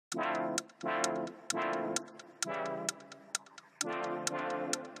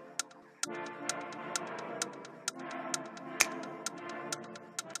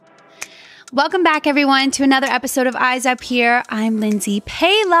Welcome back, everyone, to another episode of Eyes Up Here. I'm Lindsay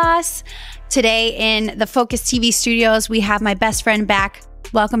Palos. Today in the Focus TV studios, we have my best friend back.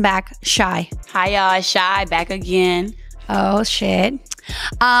 Welcome back, Chy. Hi, y'all. Chy back again. Oh, shit.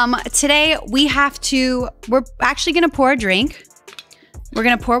 Today we're actually going to pour a drink. We're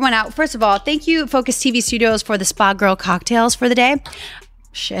going to pour one out. First of all, thank you, Focus TV studios, for the Spa Girl cocktails for the day.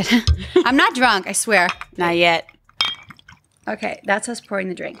 Shit. I'm not drunk, I swear. Not yet. Okay, that's us pouring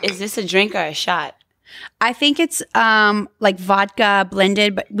the drink. Is this a drink or a shot? I think it's like vodka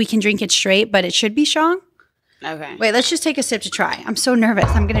blended, but we can drink it straight, but it should be strong. Okay. Wait, let's just take a sip to try. I'm so nervous.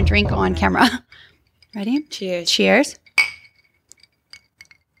 I'm going to drink on camera. Ready? Cheers. Cheers.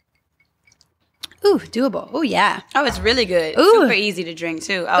 Ooh, doable. Oh, yeah. Oh, it's really good. Ooh. Super easy to drink,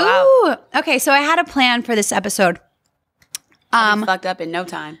 too. Oh, wow. Ooh. Okay, so I had a plan for this episode. I'll be fucked up in no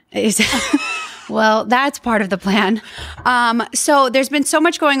time. Well, that's part of the plan. So there's been so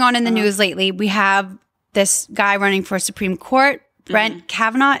much going on in the news lately. We have this guy running for Supreme Court, Brent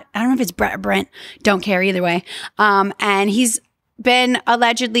Kavanaugh. I don't know if it's Brett or Brent. Don't care either way. And he's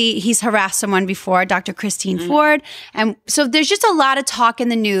harassed someone before, Dr. Christine Ford. And so there's just a lot of talk in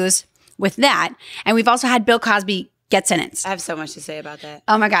the news with that. And we've also had Bill Cosby get sentenced. I have so much to say about that.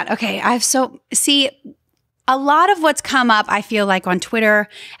 Oh my God. Okay. A lot of what's come up, I feel like, on Twitter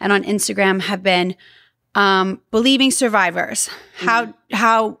and on Instagram have been believing survivors. How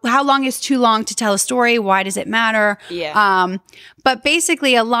long is too long to tell a story? Why does it matter? Yeah. But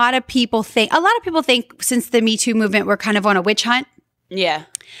basically, a lot of people think since the Me Too movement, we're kind of on a witch hunt. Yeah.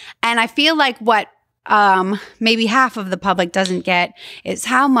 And I feel like what maybe half of the public doesn't get is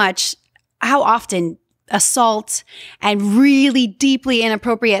how often assault and really deeply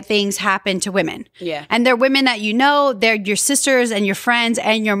inappropriate things happen to women. Yeah. And they're women that you know, they're your sisters and your friends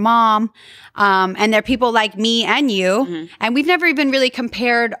and your mom. And they're people like me and you. And we've never even really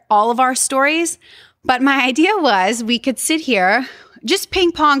compared all of our stories. But my idea was we could sit here, just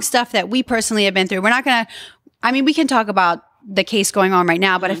ping pong stuff that we personally have been through. We're not going to, we can talk about the case going on right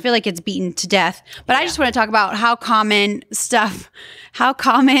now, but I feel like it's beaten to death. But I just want to talk about how common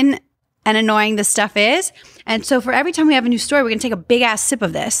and annoying this stuff is. And so for every time we have a new story, we're going to take a big ass sip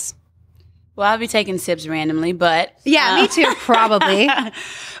of this. Well, I'll be taking sips randomly, but... Yeah, me too, probably.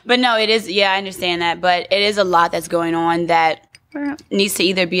 But no, it is... Yeah, I understand that. But it is a lot that's going on that needs to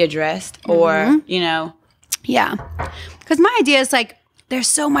either be addressed or, Yeah. Because my idea is like, there's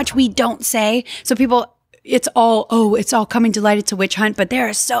so much we don't say. So people... It's all coming to light. It's a witch hunt, but there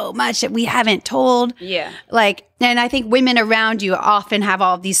is so much that we haven't told. Yeah. And I think women around you often have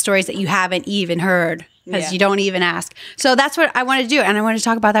all of these stories that you haven't even heard because you don't even ask. So that's what I want to do, and I want to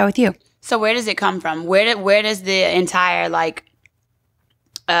talk about that with you. So where does it come from? Where does the entire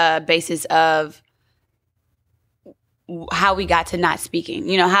basis of how we got to not speaking?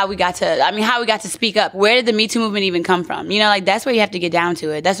 How we got to speak up. Where did the Me Too movement even come from? That's where you have to get down to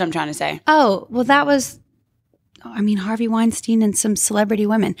it. That's what I'm trying to say. Oh, well, that was... Harvey Weinstein and some celebrity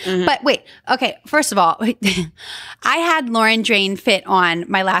women. But wait, okay, first of all, I had Lauren Drain Fit on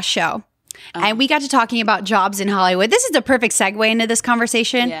my last show, and we got to talking about jobs in Hollywood. This is the perfect segue into this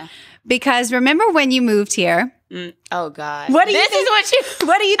conversation, because remember when you moved here? Oh, God. What do you think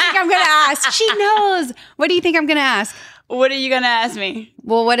I'm going to ask? She knows. What do you think I'm going to ask? What are you going to ask me?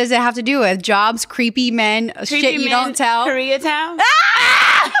 Well, what does it have to do with? Jobs, creepy men, shit you don't tell? Koreatown?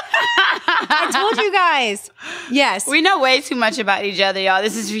 I told you guys. Yes. We know way too much about each other, y'all.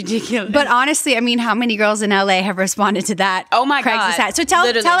 This is ridiculous. But honestly, how many girls in LA have responded to that? Oh, my God. Hat? So tell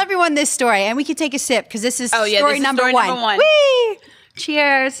everyone this story, and we can take a sip, because this is story number one. Whee!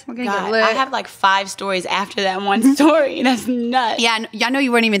 Cheers. We're going to get lit. I have 5 stories after that one story. That's nuts. Yeah, I know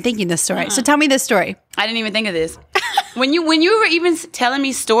you weren't even thinking this story. So tell me this story. I didn't even think of this. When you were even telling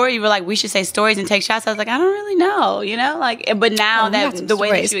me story, you were like, we should say stories and take shots. I was like, I don't really know, But now that the way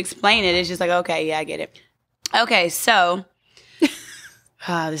that you explain it, it's just like, okay, yeah, I get it. Okay, so...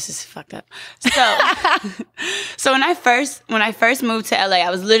 this is fucked up. So when I first moved to LA, I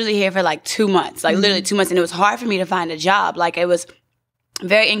was literally here for 2 months, literally 2 months, and it was hard for me to find a job. It was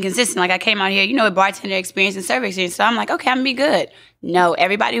very inconsistent. I came out here, with bartender experience and server experience, so I'm like, okay, I'm gonna be good. No,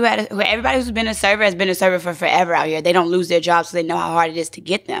 everybody who's been a server has been a server for forever out here. They don't lose their jobs, so they know how hard it is to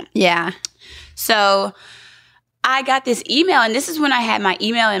get them. Yeah. So I got this email, and this is when I had my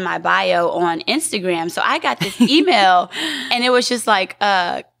email in my bio on Instagram. So I got this email, and it was just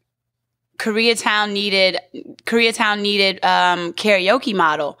Koreatown needed Koreatown needed karaoke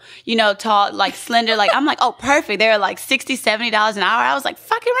model, you know, tall, like slender, like I'm like, oh, perfect. They're like $60, $70 an hour. I was like,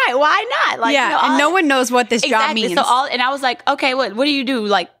 fucking right, why not? Like, yeah, you know, and no one knows what this job means. So and I was like, okay, what do you do?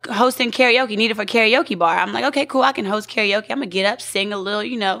 Like hosting karaoke, needed for karaoke bar. I'm like, okay, cool, I can host karaoke. I'm gonna get up, sing a little,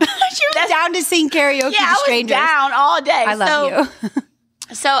 you know. She was down to sing karaoke to strangers. I was down all day. I love you.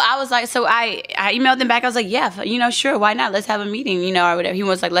 So I was like, so I emailed them back. I was like, yeah, you know, sure, why not? Let's have a meeting, you know, or whatever. He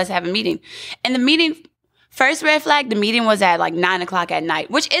was like, let's have a meeting. And the meeting, first red flag, the meeting was at like 9:00 at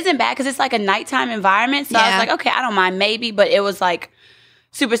night, which isn't bad because it's like a nighttime environment. So I was like, okay, I don't mind, maybe. But it was like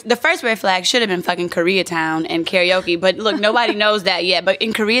super. The first red flag should have been fucking Koreatown and karaoke. But look, nobody knows that yet. But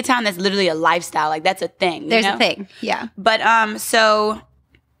in Koreatown, that's literally a lifestyle. Like that's a thing. There's a thing. Yeah. But so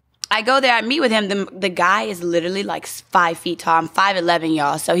I go there, I meet with him. The guy is literally like 5 feet tall. I'm 5'11",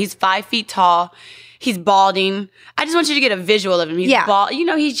 y'all. So he's 5 feet tall. He's balding. I just want you to get a visual of him. He's bald. You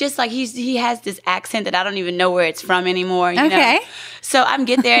know, he's just like, he has this accent that I don't even know where it's from anymore. You know? So I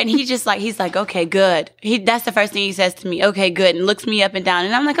get there and he's like, okay, good. That's the first thing he says to me. Okay, good. And looks me up and down.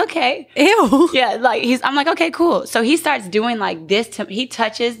 And I'm like, okay. Ew. Yeah, like I'm like, okay, cool. So he starts doing like this. He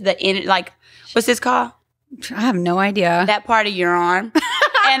touches the inner, like, what's this called? I have no idea. That part of your arm.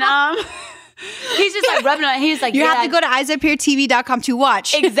 And he's just like rubbing it on. He's like, you have to go to eyesupheretv.com to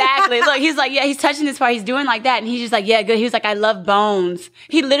watch. Exactly. Look, he's like, yeah, he's touching this part. He's doing like that. And he's just like, yeah, good. He was like, I love bones.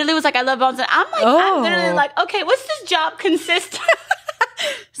 He literally was like, I love bones. And I'm like, I'm literally like, okay, what's this job consist of?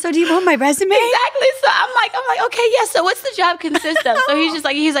 So do you want my resume? Exactly. So I'm like, okay, yeah. So what's the job consist of? So he's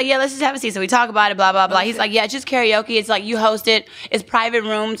like, yeah, let's just have a seat. So we talk about it, blah, blah, blah. He's like, yeah, just karaoke. It's like you host it. It's private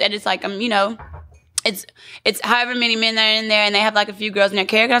rooms. And it's like, you know, it's however many men that are in there, and they have like a few girls in their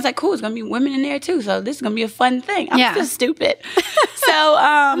karaoke. And I was like, cool, it's gonna be women in there too, so this is gonna be a fun thing. I'm so stupid. So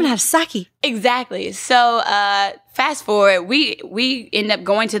I'm gonna have sake. Exactly. So fast forward, we end up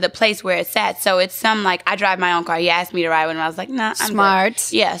going to the place where it's at. So it's some like, I drive my own car. He asked me to ride one, and I was like, nah, I'm smart.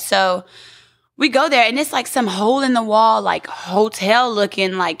 Good. Yeah. So we go there, and it's like some hole in the wall, like hotel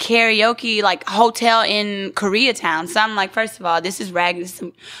looking, like karaoke, like hotel in Koreatown. So I'm like, first of all, this is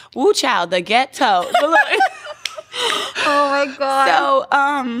raggedy. Woo child, the ghetto. Oh my God. So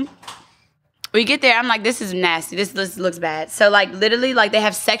we get there. I'm like, this is nasty. This looks bad. So like literally, like they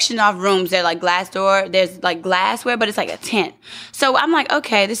have sectioned off rooms. They're like glass door. There's like glassware, but it's like a tent. So I'm like,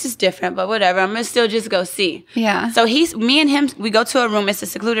 okay, this is different, but whatever. I'm gonna still just go see. Yeah. So me and him, we go to a room. It's a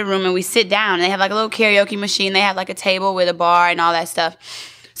secluded room, and we sit down. And they have like a little karaoke machine. They have like a table with a bar and all that stuff.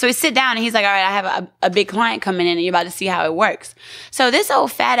 So we sit down, and he's like, all right, I have a big client coming in, and you're about to see how it works. So this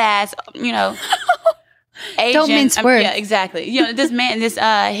old fat ass, you know. Asian, don't mince words. Yeah, exactly. You know, this man,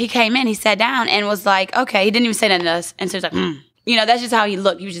 he came in, he sat down and was like, okay, he didn't even say nothing to us. And so he's like, You know, that's just how he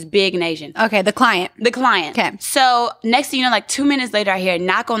looked. He was just big and Asian. Okay, the client. The client. Okay. So next thing you know, like 2 minutes later, I hear a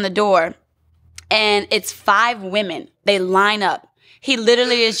knock on the door, and it's 5 women. They line up. He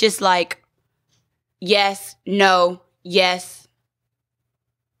literally is just like, yes, no, yes.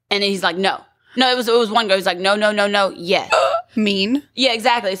 And then he's like, no. No, it was one girl. He's like, no, no, no, no, yes. Mean. Yeah,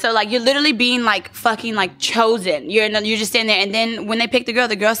 exactly. So like you're literally being like fucking like chosen. You're just standing there, and then when they picked the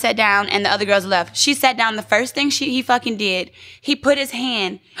girl sat down, and the other girls left. She sat down. The first thing he fucking did, he put his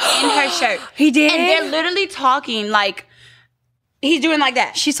hand in her shirt. He did, and they're literally talking like he's doing like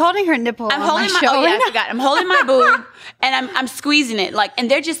that. She's holding her nipple. I'm holding my. Oh yeah, I forgot. I'm holding my boob, and I'm squeezing it like, and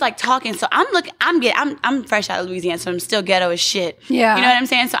they're just like talking. So I'm looking. I'm fresh out of Louisiana, so I'm still ghetto as shit. Yeah, you know what I'm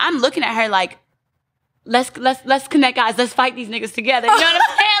saying. So I'm looking at her like. Let's connect, guys. Let's fight these niggas together. You know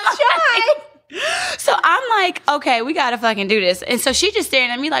what I'm saying? So I'm like, okay, we gotta fucking do this. And so she just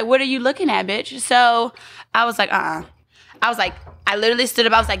staring at me like, what are you looking at, bitch? So I was like, I was like, I literally stood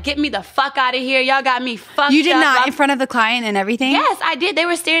up. I was like, get me the fuck out of here. Y'all got me fucked up. You did not in front of the client and everything? Yes, I did. They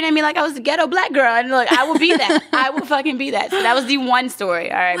were staring at me like I was a ghetto black girl. And look, I will be that. I will fucking be that. So that was the one story.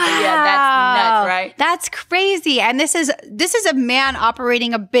 All right. Wow. But yeah, that's nuts, right? That's crazy. And this is a man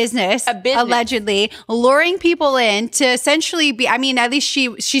operating a business. Allegedly, luring people in to essentially be, I mean, at least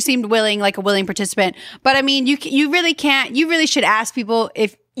she seemed willing, like a willing participant. But I mean, you really should ask people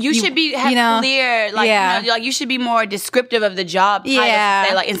if you should be clear, like, you know, like you should be more descriptive of the job title. Yeah,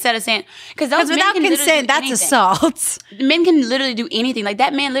 say, like instead of saying because without consent, that's assault. Men can literally do anything. Like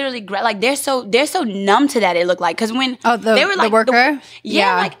that man literally, like they're so numb to that. It looked like because when they were like the worker,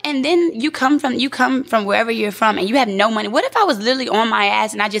 like, and then you come from wherever you're from, and you have no money. What if I was literally on my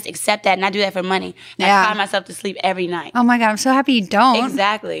ass and I just accept that and I do that for money? And I cry myself to sleep every night. Oh my God, I'm so happy you don't.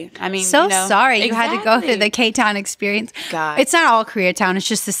 Exactly. I mean, sorry you had to go through the K-Town experience. God, it's not all Koreatown. It's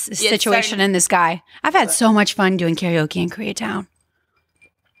just this situation and this guy. I've had so much fun doing karaoke in Koreatown.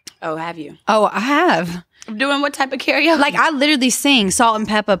 Oh, have you? Oh, I have. Doing what type of karaoke? Like, I literally sing Salt and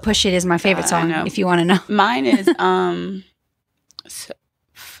Pepper, Push It is my favorite song, if you want to know. Mine is,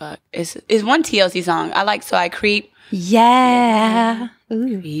 it's one TLC song. I like So I Creep. Yeah.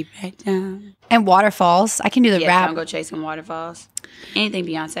 Creep back down. And Waterfalls. I can do the rap. Don't go chasing waterfalls. Anything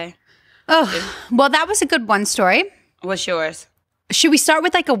Beyonce. Oh, well, that was a good one story. What's yours? Should we start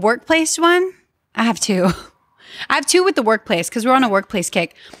with like a workplace one? I have two. I have two with the workplace because we're on a workplace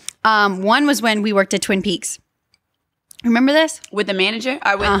kick. One was when we worked at Twin Peaks. Remember this? With the manager?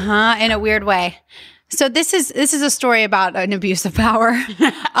 Or with in a weird way. So this is a story about an abuse of power.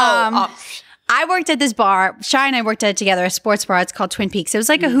 I worked at this bar. Chy and I worked at it together, a sports bar. It's called Twin Peaks. It was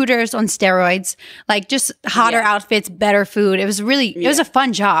like a Hooters on steroids, like just hotter outfits, better food. It was it was a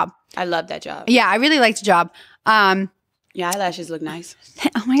fun job. I love that job. Yeah, I really liked the job. Your eyelashes look nice.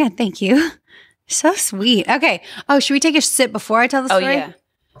 Oh my God, thank you. So sweet. Okay. Oh, should we take a sip before I tell the story? Oh, yeah.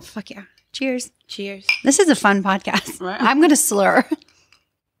 Fuck yeah. Cheers. Cheers. This is a fun podcast. Right. I'm going to slur.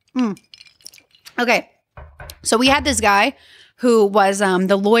 Okay. So we had this guy who was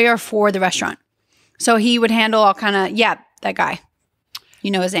the lawyer for the restaurant. So he would handle all kind of, that guy.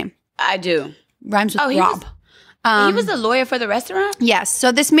 You know his name. I do. Rhymes with Rob. He was the lawyer for the restaurant? Yes.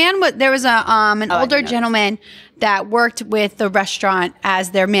 So this man, there was an older gentleman that worked with the restaurant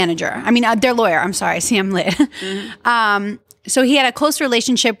as their manager. I mean, their lawyer. I'm sorry. See, I'm lit. So he had a close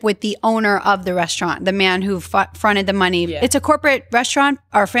relationship with the owner of the restaurant, the man who fronted the money. Yeah. It's a corporate restaurant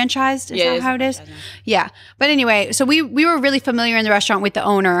or franchised. Is that how it is? Yeah. But anyway, so we were really familiar in the restaurant with the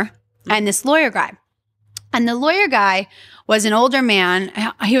owner and this lawyer guy. And the lawyer guy was an older man.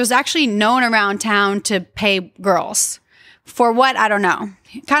 He was actually known around town to pay girls. For what? I don't know.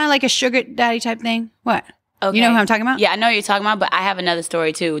 Kind of like a sugar daddy type thing. What? Okay. You know who I'm talking about? Yeah, I know who you're talking about, but I have another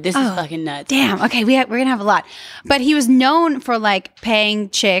story too. This is fucking nuts. Damn. Okay, we're going to have a lot. But he was known for like paying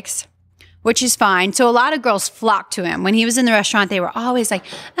chicks, which is fine. So a lot of girls flocked to him. When he was in the restaurant, they were always like,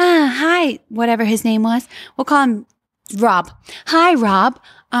 hi, whatever his name was. We'll call him Rob. Hi, Rob.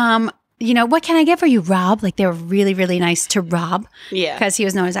 What can I get for you, Rob? Like, they were really, really nice to Rob. Yeah. Because he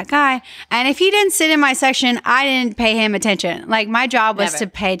was known as that guy. And if he didn't sit in my section, I didn't pay him attention. Like, my job was to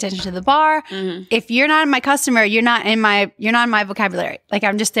pay attention to the bar. Mm-hmm. If you're not my customer, you're not in my vocabulary. Like,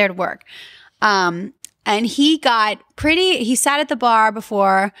 I'm just there to work. And he sat at the bar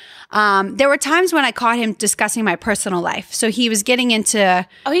before. There were times when I caught him discussing my personal life. So he was getting into...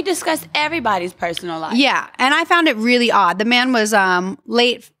 Oh, he discussed everybody's personal life. Yeah. And I found it really odd. The man was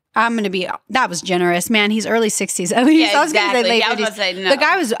late... that was generous, man. He's early 60s. At least I was going to say late 50s. The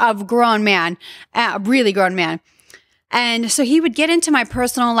guy was a grown man, a really grown man. And so he would get into my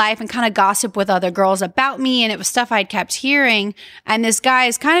personal life and kind of gossip with other girls about me. And it was stuff I'd kept hearing. And this guy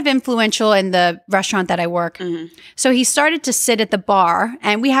is kind of influential in the restaurant that I work. Mm-hmm. So he started to sit at the bar,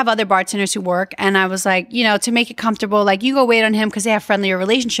 and we have other bartenders who work. And I was like, to make it comfortable, like, you go wait on him because they have friendlier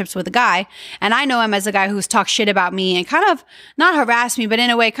relationships with the guy. And I know him as a guy who's talked shit about me and kind of not harassed me, but in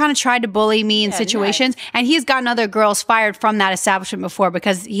a way kind of tried to bully me in situations. Nice. And he's gotten other girls fired from that establishment before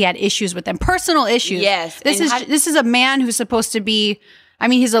because he had issues with them, personal issues. Yes. This is a man who's supposed to be,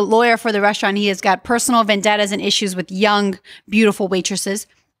 he's a lawyer for the restaurant. He has got personal vendettas and issues with young, beautiful waitresses.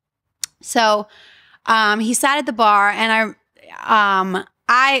 So he sat at the bar, and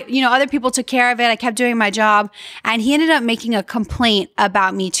other people took care of it. I kept doing my job, and he ended up making a complaint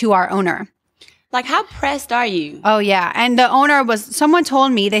about me to our owner. Like, how pressed are you? Oh, yeah. And the owner someone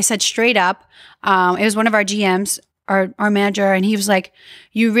told me, they said straight up, it was one of our GMs, our manager, and he was like,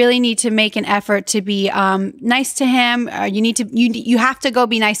 you really need to make an effort to be nice to him. You have to go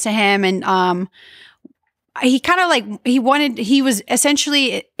be nice to him. And he kind of like, he was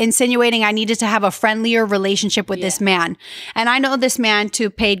essentially insinuating I needed to have a friendlier relationship with this man. And I know this man to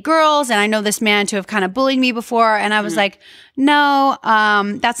have paid girls, and I know this man to have kind of bullied me before. And I was like, no,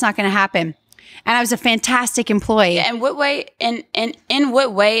 that's not going to happen. And I was a fantastic employee. Yeah, in what way? In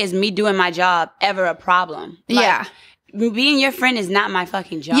what way is me doing my job ever a problem? Like, being your friend is not my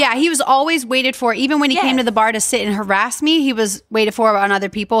fucking job. Yeah, he was always waited for. Even when he came to the bar to sit and harass me, he was waited for on other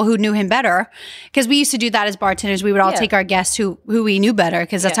people who knew him better. Because we used to do that as bartenders. We would all take our guests who we knew better,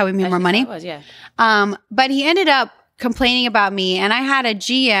 because that's how we made more money. But he ended up complaining about me, and I had a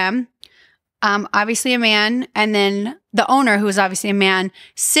GM. Obviously a man, and then the owner, who was obviously a man,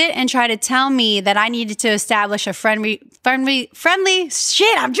 sit and try to tell me that I needed to establish a friendly,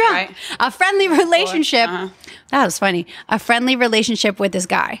 shit, I'm drunk. Right. A friendly relationship. That was funny. A friendly relationship with this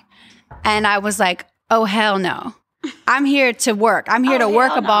guy. And I was like, oh, hell no. I'm here to work. I'm here to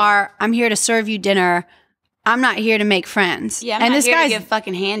work a bar. I'm here to serve you dinner. I'm not here to make friends. Yeah, I'm not here to give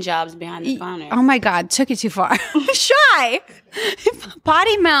fucking hand jobs behind the counter. Oh my God, took it too far. Shy.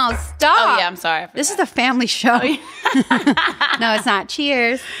 Potty mouth, stop. Oh yeah, I'm sorry. This is a family show. Oh, yeah. No, it's not.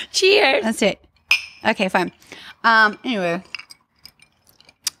 Cheers. Cheers. That's it. Okay, fine. Anyway.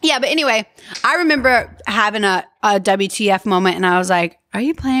 Yeah, but anyway, I remember having a WTF moment, and I was like, are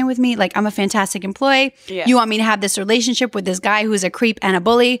you playing with me? Like, I'm a fantastic employee. Yeah. You want me to have this relationship with this guy who's a creep and a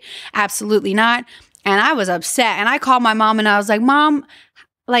bully? Absolutely not. And I was upset. And I called my mom and I was like, Mom,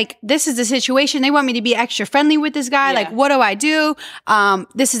 like, this is the situation. They want me to be extra friendly with this guy. Yeah. Like, what do I do?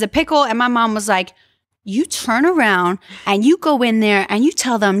 This is a pickle. And my mom was like, you turn around and you go in there and you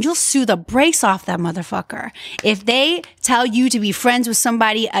tell them you'll sue the brakes off that motherfucker if they tell you to be friends with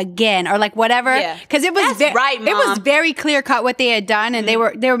somebody again or like whatever. Because it was it was very clear cut what they had done, and they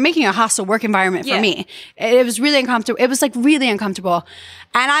were making a hostile work environment for me. It was really uncomfortable. It was like really uncomfortable.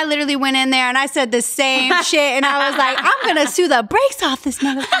 And I literally went in there and I said the same shit, and I was like, I'm gonna sue the brakes off this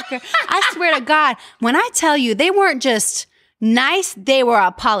motherfucker. I swear to God, when I tell you, they weren't just nice, they were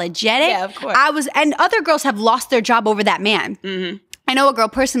apologetic. Yeah, of course. And other girls have lost their job over that man. Mm-hmm. I know a girl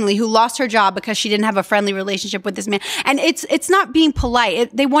personally who lost her job because she didn't have a friendly relationship with this man. And it's not being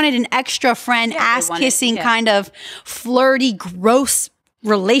polite. They wanted an extra friend, ass-kissing, kind of flirty, gross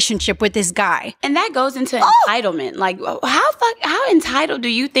relationship with this guy. And that goes into entitlement. Like, how entitled do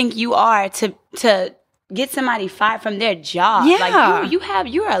you think you are to get somebody fired from their job? Yeah.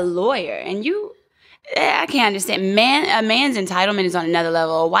 Like, you're a lawyer, and I can't understand. A man's entitlement is on another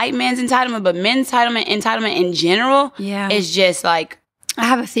level. A white man's entitlement, but men's entitlement in general is just like... I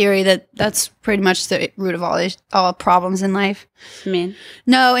have a theory that's pretty much the root of all problems in life. Men?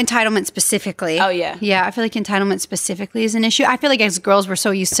 No, entitlement specifically. Oh, yeah. Yeah, I feel like entitlement specifically is an issue. I feel like as girls, we're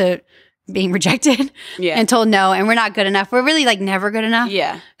so used to being rejected and told no, and we're not good enough. We're really like never good enough.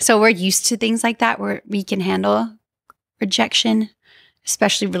 Yeah. So we're used to things like that where we can handle rejection,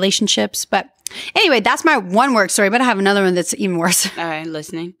 especially relationships. But anyway, that's my one work story, but I have another one that's even worse. All right,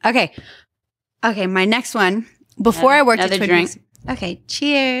 listening. Okay, my next one. Before I worked at Twin drink. Peaks. Okay,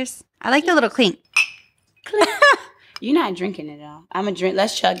 cheers. I like the little clink. You're not drinking it all. I'm a drink.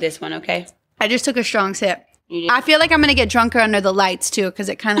 Let's chug this one, okay? I just took a strong sip. I feel like I'm going to get drunker under the lights, too, because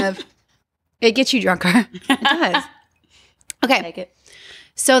it kind of, it gets you drunker. It does. Okay. Take it.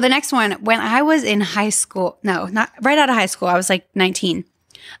 So the next one, when I was in high school, no, not right out of high school, I was like 19.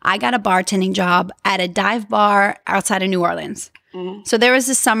 I got a bartending job at a dive bar outside of New Orleans. Mm-hmm. So there was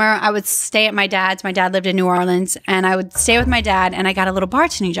this summer, I would stay at my dad's. My dad lived in New Orleans, and I would stay with my dad, and I got a little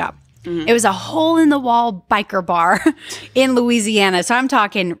bartending job. Mm-hmm. It was a hole-in-the-wall biker bar in Louisiana. So I'm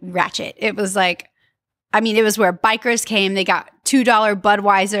talking ratchet. It was like, it was where bikers came. They got $2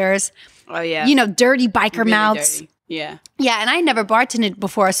 Budweisers. Oh, yeah. You know, dirty biker really mouths. Dirty. Yeah. Yeah, and I never bartended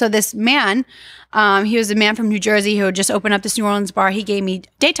before. So this man, he was a man from New Jersey who had just opened up this New Orleans bar. He gave me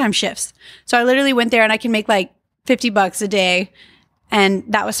daytime shifts. So I literally went there and I can make like $50 a day. And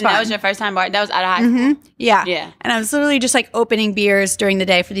that was fun. And that was your first time bar? That was out of high school? Mm-hmm. Yeah. Yeah. And I was literally just like opening beers during the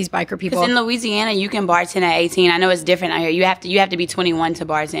day for these biker people. Because in Louisiana, you can bartend at 18. I know it's different out here. You have to be 21 to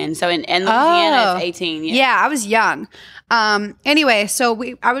bartend. So in Louisiana, it's 18. Yeah, I was young. Anyway, so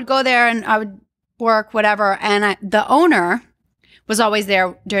I would go there and I would work, whatever. And the owner was always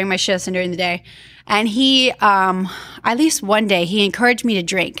there during my shifts and during the day. And he, at least one day, he encouraged me to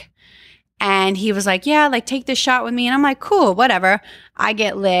drink. And he was like, yeah, like take this shot with me. And I'm like, cool, whatever. I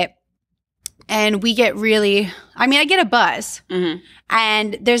get lit. And we get really, I get a buzz. Mm-hmm.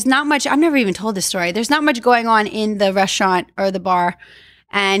 And there's not much, I've never even told this story. There's not much going on in the restaurant or the bar.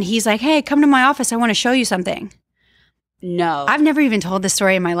 And he's like, hey, come to my office. I want to show you something. No. I've never even told this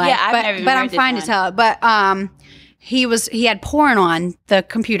story in my life. Yeah, I've never even but I'm fine to tell it. But he had porn on the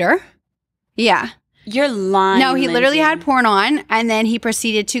computer. Yeah. You're lying. No, he literally had porn on, and then he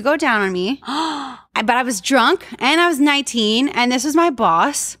proceeded to go down on me. But I was drunk, and I was 19, and this was my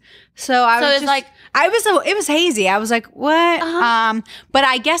boss. So it was hazy. I was like, what? Uh-huh. But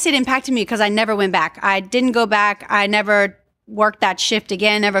I guess it impacted me because I never went back. I didn't go back. I never worked that shift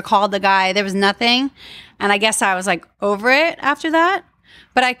again, never called the guy. There was nothing. And I guess I was like over it after that.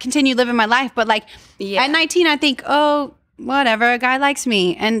 But I continued living my life. But like at 19, I think, oh, whatever, a guy likes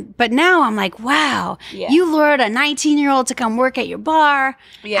me. But now I'm like, wow, you lured a 19-year-old to come work at your bar,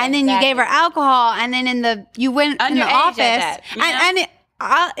 and then you gave her alcohol, and then you went in the office,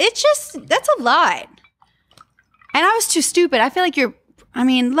 it's just, that's a lot. And I was too stupid. I feel like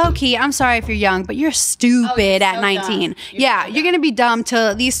low key, I'm sorry if you're young, but you're stupid at 19. You're going to be dumb till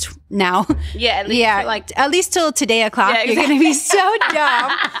at least now. Yeah, at least at least till today o'clock. Yeah, exactly. You're going to be so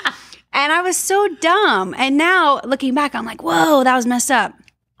dumb. And I was so dumb. And now, looking back, I'm like, whoa, that was messed up.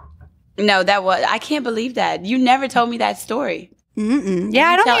 No, I can't believe that. You never told me that story. Yeah,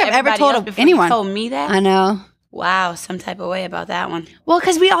 I don't think I've ever told anyone. You told me that? I know. Wow, some type of way about that one. Well,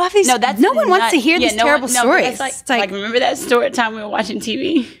 because we obviously no one wants to hear these terrible stories. Like, remember that story time we were watching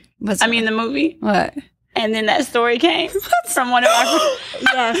TV? The movie. What? And then that story came from one of our.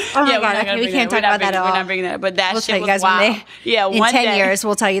 Yes. Oh my God. We can't talk about that at all. We're not bringing that up. But that shit was guys wild. In 10 years,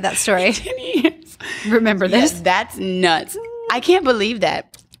 we'll tell you that story. 10 years. Remember this? Yeah, that's nuts. I can't believe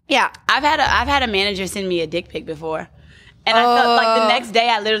that. Yeah. I've had a manager send me a dick pic before. And I felt like the next day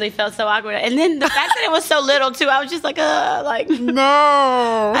I literally felt so awkward. And then the fact that it was so little too, I was just like,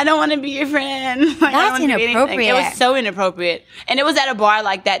 no. I don't want to be your friend. Like, that's inappropriate. It was so inappropriate. And it was at a bar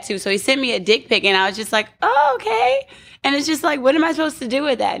like that too. So he sent me a dick pic and I was just like, oh, okay. And it's just like, what am I supposed to do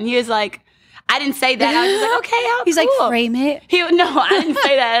with that? And he was like, I didn't say that. I was just like, okay, how He's cool. like, frame it. No, I didn't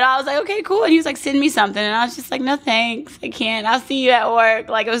say that at all. I was like, okay, cool. And he was like, send me something. And I was just like, no, thanks. I can't. I'll see you at work.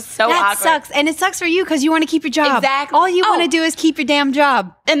 Like, it was so awkward. That sucks. And it sucks for you because you want to keep your job. Exactly. All you want to do is keep your damn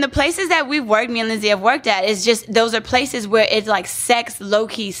job. And the places that we've worked, me and Lindsay have worked at, is just, those are places where it's like sex,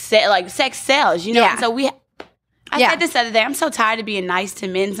 low-key, like sex sells, you know? Yeah. So I said this the other day, I'm so tired of being nice to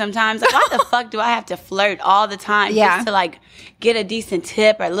men sometimes. Like, why the fuck do I have to flirt all the time just to, like, get a decent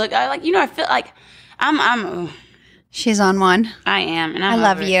tip or look? Like, you know, I feel like She's on one. I am. And I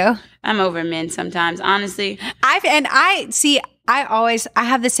love you. I'm over men sometimes, honestly. I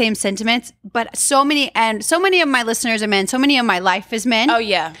have the same sentiments, but so many of my listeners are men. So many of my life is men. Oh,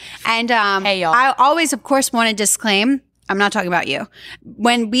 yeah. And hey, y'all. I always, of course, want to disclaim, I'm not talking about you.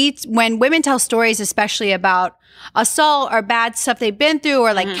 When women tell stories, especially about assault or bad stuff they've been through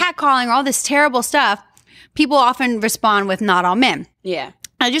or like catcalling or all this terrible stuff, people often respond with not all men. Yeah.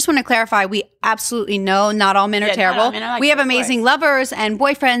 I just want to clarify, we absolutely know not all men are terrible. Not all men are like we have amazing lovers and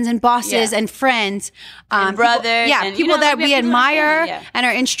boyfriends and bosses and friends. And brothers. People that we admire and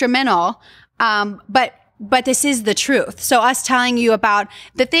are instrumental. But this is the truth. So us telling you about,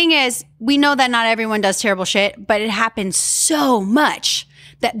 the thing is, we know that not everyone does terrible shit, but it happens so much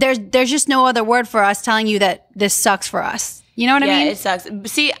that there's just no other word for us telling you that this sucks for us. You know what I mean? Yeah, it sucks.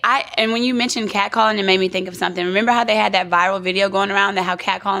 See, and when you mentioned catcalling, it made me think of something. Remember how they had that viral video going around that how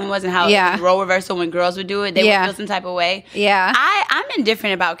catcalling was and how it was role reversal when girls would do it? They would feel some type of way. Yeah. I'm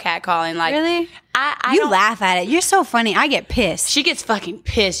indifferent about catcalling. Like, really? You laugh at it. You're so funny. I get pissed. She gets fucking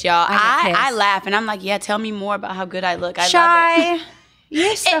pissed, y'all. I laugh and I'm like, yeah, tell me more about how good I look. I love it.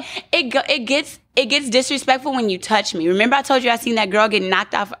 You're so It gets disrespectful when you touch me. Remember I told you I seen that girl get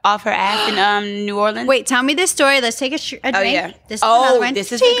knocked off her ass in New Orleans? Wait, tell me this story. Let's take a drink. Oh, yeah. This is another one.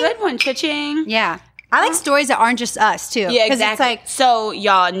 This is a good one. Cha-ching. Yeah. I like stories that aren't just us, too. Yeah, exactly. It's like, so,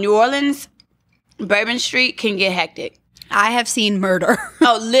 y'all, New Orleans, Bourbon Street can get hectic. I have seen murder.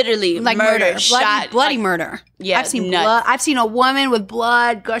 Oh, literally. Like murder. Bloody murder. Yeah, I've seen blood. I've seen a woman with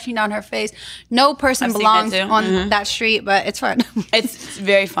blood gushing down her face. No person belongs on that street, but it's fun. It's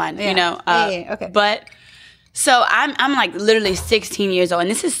very fun, you know. Okay. But so I'm like literally 16 years old,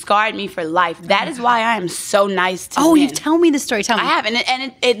 and this has scarred me for life. That is why I am so nice to men. You tell me the story. Tell me. I have,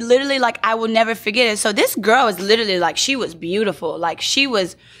 and it literally, like, I will never forget it. So this girl is literally like, she was beautiful. Like, she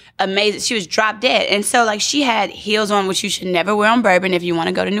was amazing. She was drop dead. And so, like, she had heels on, which you should never wear on Bourbon if you want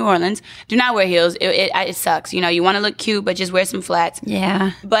to go to New Orleans. Do not wear heels. It sucks. You know, you want to look cute, but just wear some flats.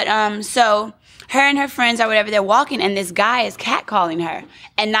 Yeah. But so her and her friends or whatever, they're walking, and this guy is catcalling her.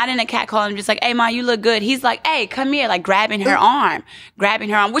 And not in a catcalling, just like, hey, Ma, you look good. He's like, hey, come here, like grabbing her arm,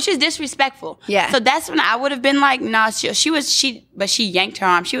 which is disrespectful. Yeah. So that's when I would have been like, nah, but she yanked her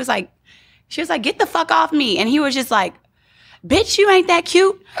arm. She was like, get the fuck off me. And he was just like, bitch, you ain't that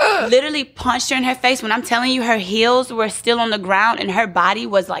cute. Literally punched her in her face. When I'm telling you, her heels were still on the ground and her body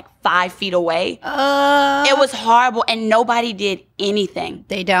was like 5 feet away. It was horrible, and nobody did anything.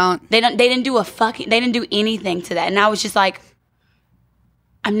 They didn't do anything to that. And I was just like,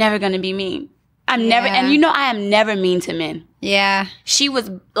 I'm never gonna be mean. And you know, I am never mean to men. Yeah. She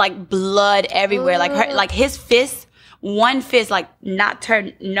was like blood everywhere. Like his fist. One fist, like, knocked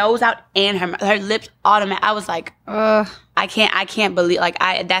her nose out and her lips automatic. I was like, I can't believe, like,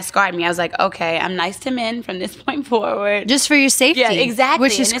 that scarred me. I was like, okay, I'm nice to men from this point forward. Just for your safety. Yeah, exactly.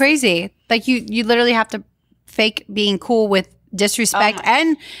 Which is crazy. Like, you literally have to fake being cool with disrespect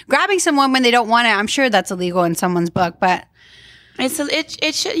and grabbing someone when they don't want it. I'm sure that's illegal in someone's book, but it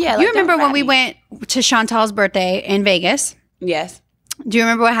should, yeah. You remember when we went to Chantal's birthday in Vegas? Yes. Do you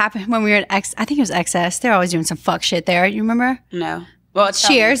remember what happened when we were at I think it was XS. They're always doing some fuck shit there. You remember? No. Well,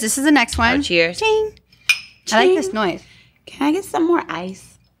 cheers. This is the next one. Oh, cheers. Ching. Ching. I like this noise. Can I get some more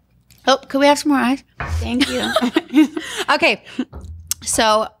ice? Oh, could we have some more ice? Thank you. Okay.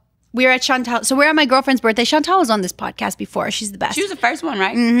 So we were at Chantal. So we're at my girlfriend's birthday. Chantal was on this podcast before. She's the best. She was the first one,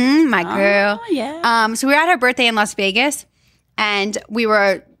 right? Mm-hmm. My girl. Oh, yeah. So we were at her birthday in Las Vegas, and we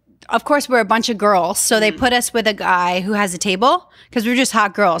were, of course, we're a bunch of girls. So they put us with a guy who has a table because we're just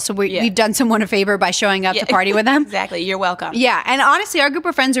hot girls. So we've done someone a favor by showing up to party with them. Exactly. You're welcome. Yeah. And honestly, our group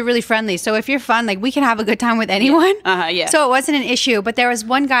of friends are really friendly. So if you're fun, like we can have a good time with anyone. Yeah. So it wasn't an issue. But there was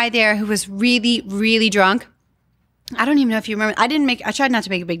one guy there who was really, really drunk. I don't even know if you remember. I tried not to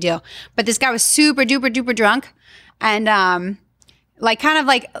make a big deal, but this guy was super duper duper drunk, and like kind of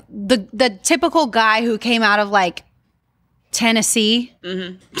like the typical guy who came out of like Tennessee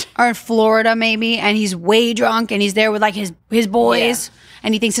or Florida maybe, and he's way drunk and he's there with like his boys,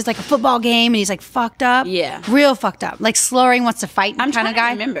 and he thinks it's like a football game, and he's like fucked up, real fucked up, like slurring, wants to fight kind of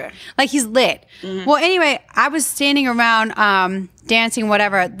guy. Remember, like he's lit. Well, anyway, I was standing around dancing,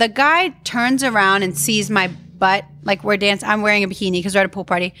 whatever. The guy turns around and sees my butt, like we're dancing. I'm wearing a bikini because we're at a pool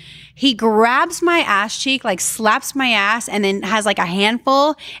party. He grabs my ass cheek, like slaps my ass, and then has like a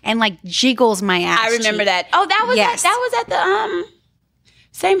handful and like jiggles my ass. I remember that. Oh, that was at the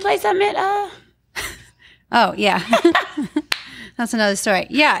same place I met. Oh yeah, that's another story.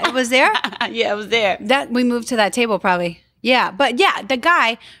 Yeah, it was there. Yeah, it was there. That we moved to that table probably. Yeah, but yeah, the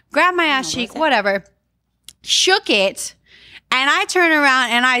guy grabbed my ass cheek, whatever, shook it. And I turn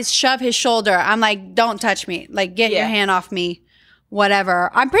around and I shove his shoulder. I'm like, don't touch me. Like, get your hand off me.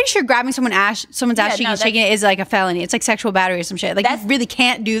 Whatever. I'm pretty sure grabbing someone's ass cheek and shaking it is like a felony. It's like sexual battery or some shit. Like, you really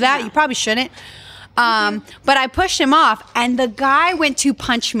can't do that. No. You probably shouldn't. But I pushed him off, and the guy went to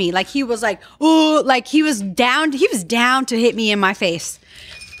punch me. Like, he was like, ooh, like he was down to hit me in my face.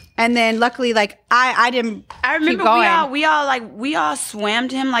 And then luckily, like I didn't. I remember keep going. we all swam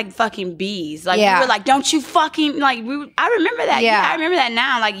to him like fucking bees. Like we were like, don't you fucking like. I remember that. Yeah, I remember that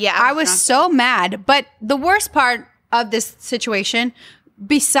now. Like I was so mad. But the worst part of this situation,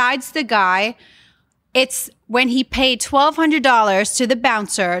 besides the guy, it's when he paid $1,200 to the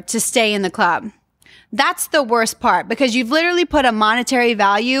bouncer to stay in the club. That's the worst part, because you've literally put a monetary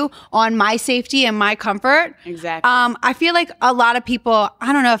value on my safety and my comfort. Exactly. I feel like a lot of people,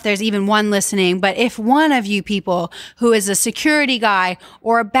 I don't know if there's even one listening, but if one of you people who is a security guy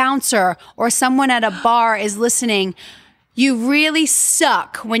or a bouncer or someone at a bar is listening, you really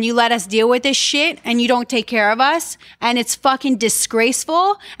suck when you let us deal with this shit and you don't take care of us, and it's fucking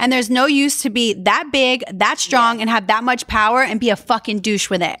disgraceful, and there's no use to be that big, that strong, and have that much power and be a fucking douche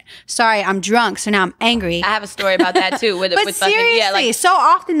with it. Sorry, I'm drunk, so now I'm angry. I have a story about that too. But seriously, so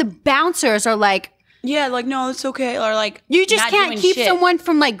often the bouncers are like, yeah, like, no, it's okay. Or like, you just can't keep someone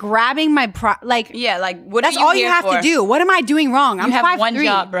from like grabbing my like. Yeah, like, what that's are you all you have to do. What am I doing wrong? I'm 5'3". One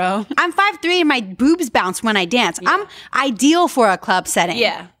job, bro. I'm 5'3" and my boobs bounce when I dance. Yeah. I'm ideal for a club setting.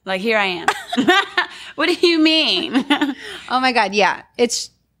 Yeah, like here I am. What do you mean? Oh my God, yeah. That's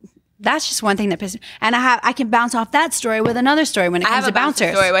just one thing that pisses me. And I can bounce off that story with another story when it comes to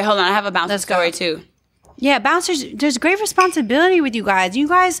bouncers. Story. Wait, hold on. I have a bouncer story too. Yeah, bouncers, there's great responsibility with you guys.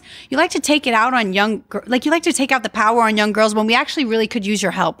 You like to take it out on young, like you like to take out the power on young girls when we actually really could use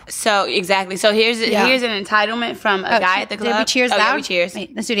your help. So, exactly. So here's an entitlement from a guy at the club. Did we cheers loud? Yeah, we cheers.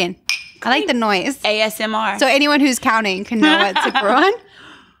 Wait, let's do it again. I like the noise. ASMR. So anyone who's counting can know what sip we're on.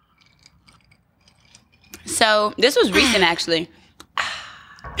 So this was recent, actually.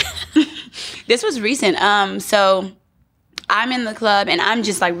 This was recent. So I'm in the club and I'm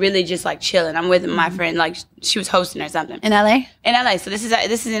just like really just like chilling. I'm with my friend, like she was hosting or something. In LA? In LA. So this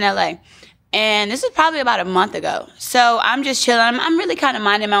is in LA. And this was probably about a month ago. So I'm just chilling. I'm really kind of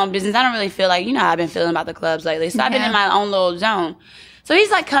minding my own business. I don't really feel like, how I've been feeling about the clubs lately. So I've been in my own little zone. So he's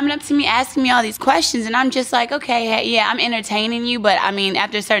like coming up to me, asking me all these questions. And I'm just like, okay, hey, yeah, I'm entertaining you. But I mean,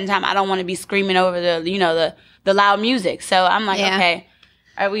 after a certain time, I don't want to be screaming over the loud music. So I'm like, okay.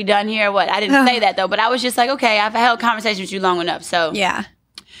 Are we done here or what? I didn't say that though, but I was just like, okay, I've held conversations with you long enough. So yeah.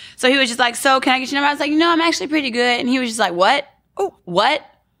 So he was just like, so can I get your number? I was like, I'm actually pretty good. And he was just like, what? Oh, what?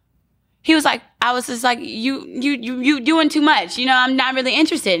 He was like, I was just like, you doing too much. I'm not really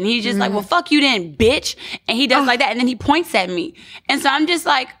interested. And he's just like, well, fuck you then, bitch. And he does like that. And then he points at me. And so I'm just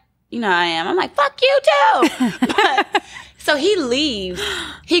like, I am. I'm like, fuck you too. So he leaves.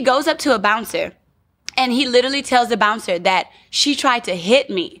 He goes up to a bouncer. And he literally tells the bouncer that she tried to hit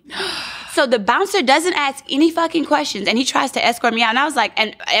me. So the bouncer doesn't ask any fucking questions, and he tries to escort me out. And I was like,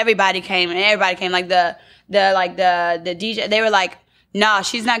 and everybody came, like the DJ. They were like, nah,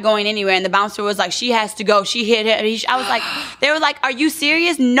 she's not going anywhere. And the bouncer was like, she has to go. She hit her. I was like, they were like, are you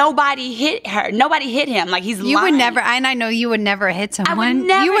serious? Nobody hit her. Nobody hit him. Like, he's lying. You would never, and I know you would never hit someone. I would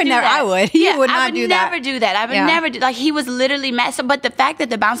never do that. I would. You would not do that. I would never do that. I would never do, like, he was literally mad. So, but the fact that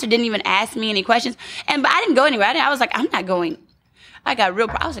the bouncer didn't even ask me any questions, but I didn't go anywhere. I was like, I'm not going. I got real.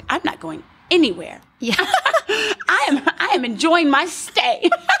 I was like, I'm not going anywhere. Yeah. I am enjoying my stay.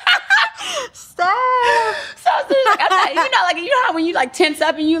 Stop. So I was like, I'm not, you know how when you like tense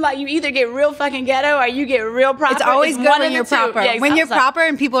up and you either get real fucking ghetto or you get real proper. It's always good when you're proper. Yeah, when you're proper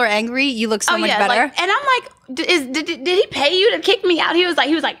and people are angry, you look so much better. And I'm like, did he pay you to kick me out? He was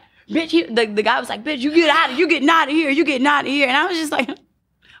like, bitch. The guy was like, bitch, you getting out of here. And I was just like,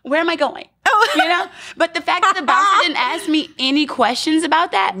 where am I going? You know? But the fact that the bouncer didn't ask me any questions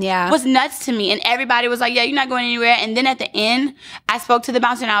about that was nuts to me. And everybody was like, yeah, you're not going anywhere. And then at the end, I spoke to the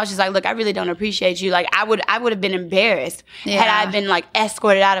bouncer and I was just like, look, I really don't appreciate you. Like, I would have been embarrassed had I been like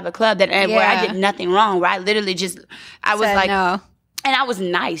escorted out of a club where I did nothing wrong, where I literally just, I was like, no. And I was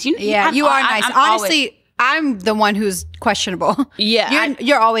nice. You are nice. Honestly, I'm the one who's questionable. Yeah.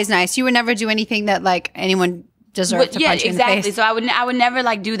 You're always nice. You would never do anything that like anyone deserved to punch you in the face. So I would never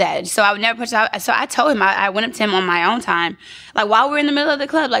like do that. So I would never punch out. So I told him, I went up to him on my own time. Like while we were in the middle of the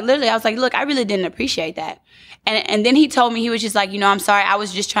club, like literally I was like, look, I really didn't appreciate that. And then he told me, he was just like, I'm sorry. I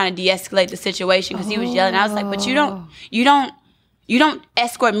was just trying to de-escalate the situation because he was yelling. I was like, but you don't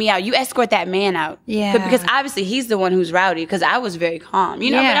escort me out. You escort that man out. Yeah. Because obviously he's the one who's rowdy because I was very calm.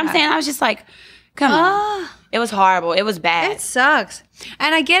 But I'm saying, I was just like, come on. It was horrible. It was bad. It sucks.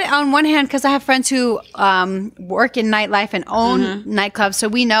 And I get it on one hand because I have friends who work in nightlife and own nightclubs. So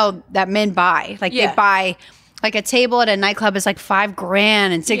we know that men buy. Like they buy, like a table at a nightclub is like $5,000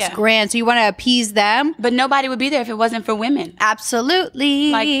 and $6,000. So you want to appease them. But nobody would be there if it wasn't for women.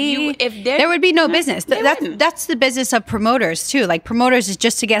 Absolutely. Like there would be no business. That's the business of promoters too. Like promoters is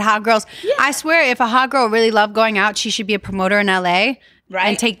just to get hot girls. Yeah. I swear if a hot girl really loved going out, she should be a promoter in LA. Right.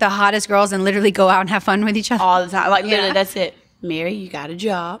 And take the hottest girls and literally go out and have fun with each other. All the time. Like, literally, that's it. Mary, you got a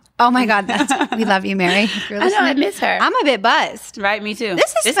job. Oh, my God. We love you, Mary. I know, I miss her. I'm a bit buzzed. Right, me too.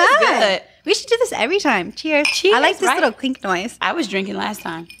 This is fun. Good. We should do this every time. Cheers. Cheers. I like this little clink noise. I was drinking last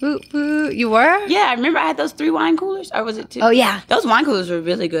time. Ooh, you were? Yeah, I remember I had those 3 wine coolers. Or was it 2? Oh, yeah. Those wine coolers were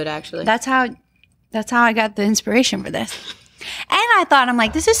really good, actually. That's how I got the inspiration for this. And I thought, I'm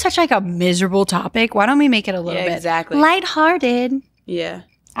like, this is such like a miserable topic. Why don't we make it a little bit lighthearted? Yeah.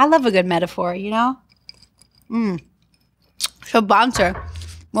 I love a good metaphor, So bouncer.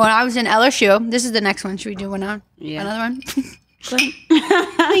 When I was in LSU, this is the next one. Should we do one on? Yeah. Another one? Clink.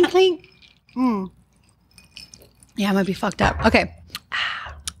 Clink, clink. Yeah, I'm going to be fucked up. Okay.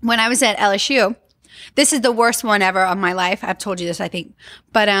 When I was at LSU, this is the worst one ever of my life. I've told you this, I think.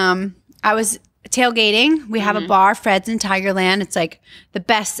 But I was tailgating. We have a bar, Fred's in Tigerland. It's like the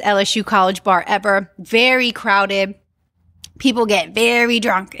best LSU college bar ever. Very crowded. People get very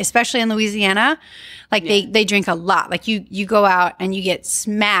drunk, especially in Louisiana. Like they drink a lot. Like you go out and you get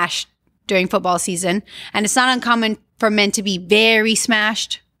smashed during football season. And it's not uncommon for men to be very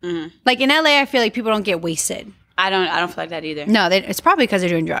smashed. Mm-hmm. Like in LA, I feel like people don't get wasted. I don't feel like that either. No, it's probably because they're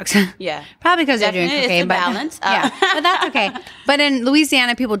doing drugs. Yeah. Probably because they're doing cocaine. It's a balance. Yeah, but that's okay. But in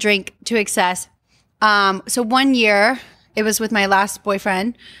Louisiana, people drink to excess. So one year, it was with my last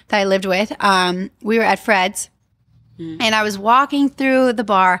boyfriend that I lived with. We were at Fred's. And I was walking through the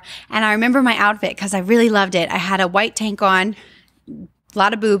bar, and I remember my outfit because I really loved it. I had a white tank on, a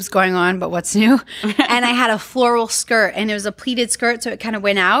lot of boobs going on, but what's new? And I had a floral skirt, and it was a pleated skirt, so it kind of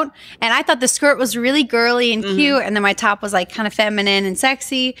went out. And I thought the skirt was really girly and cute, and then my top was like kind of feminine and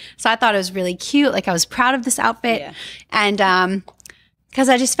sexy. So I thought it was really cute. Like I was proud of this outfit. Yeah. And because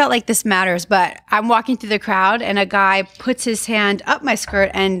I just felt like this matters. But I'm walking through the crowd, and a guy puts his hand up my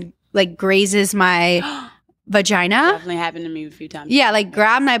skirt and like grazes my vagina. Definitely happened to me a few times. Yeah, like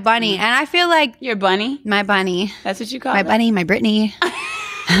grab my bunny. And I feel like your bunny? My bunny. That's what you call it? My bunny, my Brittany.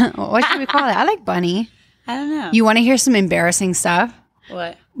 What should we call it? I like bunny. I don't know. You want to hear some embarrassing stuff?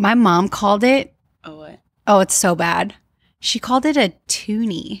 What? My mom called it. Oh, what? Oh, it's so bad. She called it a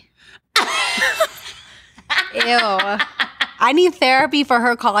toonie. Ew. I need therapy for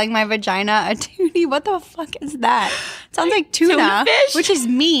her calling my vagina a toonie. What the fuck is that? It sounds like tuna fish? Which is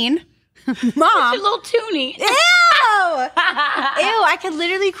mean. Mom. It's a little toonie. Ew. Ew. I could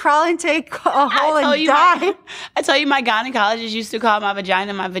literally crawl into a hole and die. I told you my gynecologist used to call my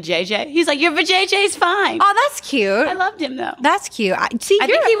vagina my vajayjay. He's like, your vajayjay's fine. Oh, that's cute. I loved him though. That's cute. I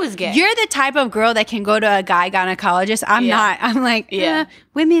think he was gay. You're the type of girl that can go to a guy gynecologist. I'm not. I'm like,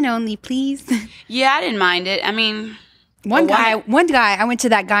 women only, please. Yeah, I didn't mind it. I mean... One guy, I went to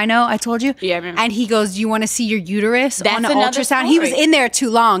that gyno, I told you. Yeah, I remember. And he goes, you want to see your uterus on an ultrasound? Story. He was in there too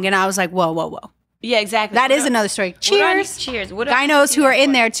long, and I was like, whoa, whoa, whoa. Yeah, exactly. That is another story. Cheers. Cheers. Gynos who are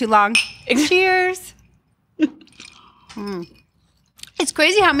in there too long. Cheers. It's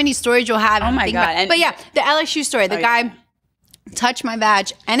crazy how many stories you'll have. Oh, my God. But yeah, the LSU story. The guy touched my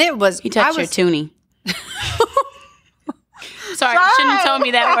vag, and it was... He touched your toonie. Sorry, you shouldn't have told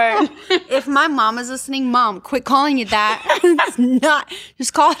me that word. If my mom is listening, Mom, quit calling it that. It's not.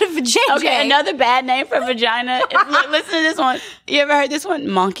 Just call it a vagina. Okay, another bad name for vagina. Look, listen to this one. You ever heard this one?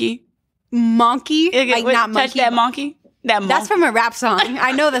 Monkey. Monkey? Like not monkey. Touch that monkey. That's from a rap song.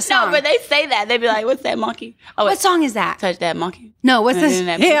 I know the song. No, but they say that. They be like, "What's that monkey?" Oh, what song is that? Touch that monkey. No, what's this?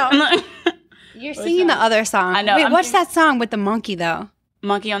 You're singing the other song. I know. Wait, what's that song with the monkey though?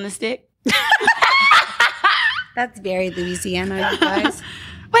 Monkey on the stick. That's very Louisiana, you guys.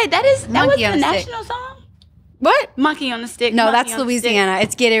 Wait, that was the national song? What? Monkey on the stick. No, that's Louisiana.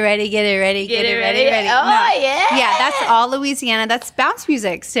 It's get it ready, get it ready, get it ready. Oh, no. Yeah. Yeah, that's all Louisiana. That's bounce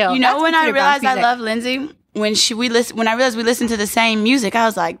music still. You know when I realized I love Lindsay? When I realized we listened to the same music, I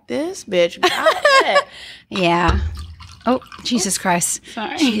was like, this bitch got it. Yeah. Oh, Jesus Christ.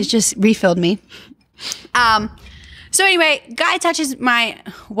 Sorry. She's just refilled me. So anyway, guy touches my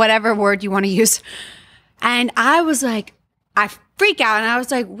whatever word you want to use. And I was like, I freak out and I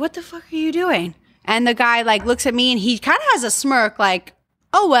was like, what the fuck are you doing? And the guy like looks at me and he kind of has a smirk like,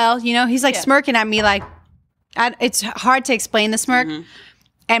 oh, well, you know, he's like smirking at me like, it's hard to explain the smirk. Mm-hmm.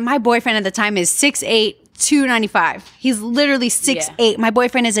 And my boyfriend at the time is 6'8", 295. He's literally 6'8". Yeah. My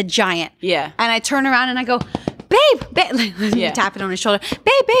boyfriend is a giant. Yeah. And I turn around and I go, babe, like, tap it on his shoulder.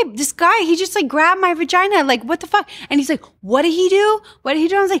 Babe, this guy, he just like grabbed my vagina. Like, what the fuck? And he's like, what did he do? What did he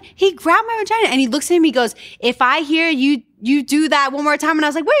do? I was like, he grabbed my vagina. And he looks at me, he goes, if I hear you do that one more time. And I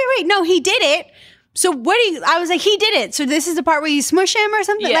was like, wait, no, he did it. So I was like, he did it. So this is the part where you smush him or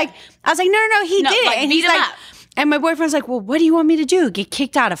something? Yeah. Like, I was like, no, he did it. And he's like, and my boyfriend's like, well, what do you want me to do? Get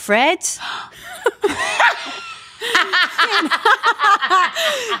kicked out of Fred's?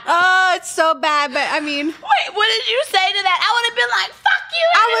 Oh, it's so bad. But I mean, wait, what did you say to that? I would have been like, fuck you.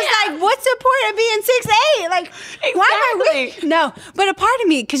 I was like, what's the point of being 6'8"? Like, exactly. Why am I weak? No, but a part of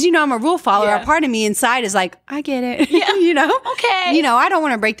me, because you know I'm a rule follower, a part of me inside is like, I get it. Yeah. You know? Okay. You know, I don't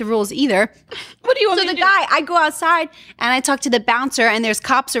want to break the rules either. What do you want me to do? So the guy, I go outside and I talk to the bouncer and there's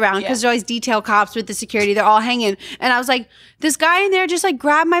cops around because there's always detail cops with the security. They're all hanging. And I was like, this guy in there just like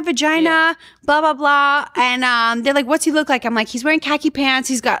grabbed my vagina, blah, blah, blah. And they're like, what's he look like? I'm like, he's wearing khaki pants.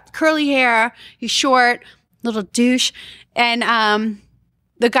 He's got curly hair. He's short, little douche. And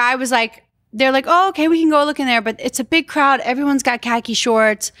the guy was like, they're like, oh, okay, we can go look in there, but it's a big crowd. Everyone's got khaki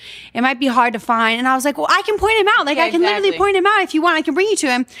shorts. It might be hard to find. And I was like, well, I can point him out. Like, I can literally point him out. If you want, I can bring you to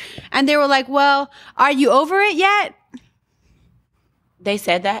him. And they were like, well, are you over it yet? They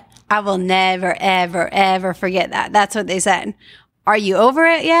said that? I will never, ever, ever forget that. That's what they said. Are you over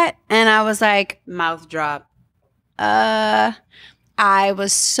it yet? And I was like, mouth drop. I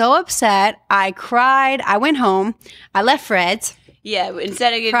was so upset. I cried. I went home. I left Fred's. Yeah,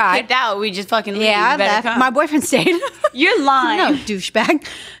 instead of getting kicked out, we just fucking leave. Yeah, I left. My boyfriend stayed. You're lying. No, douchebag.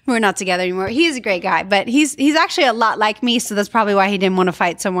 We're not together anymore. He's a great guy, but he's actually a lot like me, so that's probably why he didn't want to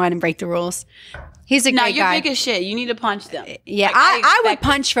fight someone and break the rules. He's a great guy. No, you're big as shit. You need to punch them. Yeah, like, I would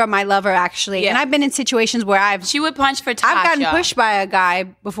punch for my lover, actually. Yeah. And I've been in situations where she would punch for Tasha. I've gotten pushed by a guy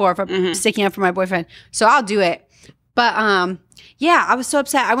before for sticking up for my boyfriend, so I'll do it. But yeah, I was so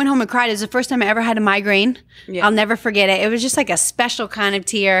upset. I went home and cried. It was the first time I ever had a migraine. Yeah. I'll never forget it. It was just like a special kind of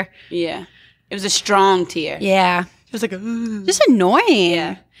tear. Yeah. It was a strong tear. Yeah. It was like just annoying.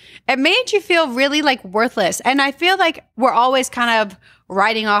 Yeah. It made you feel really like worthless. And I feel like we're always kind of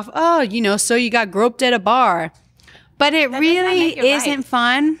writing off, oh, you know, so you got groped at a bar. But it really isn't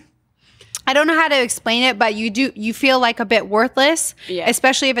fun. I don't know how to explain it, but you feel like a bit worthless,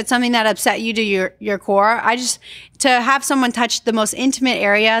 especially if it's something that upset you to your core. To have someone touch the most intimate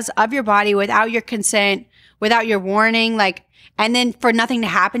areas of your body without your consent, without your warning, like, and then for nothing to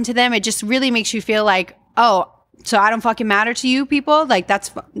happen to them, it just really makes you feel like, oh, so I don't fucking matter to you people? Like, that's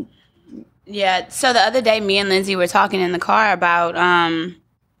fun. Yeah. So the other day, me and Lindsay were talking in the car about,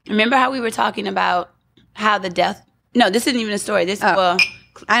 remember how we were talking about how the death, no, this isn't even a story. This, well,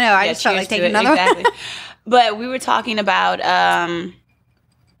 I know. I just felt like taking another one. But we were talking about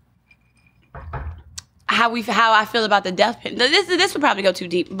how I feel about the death penalty. This would probably go too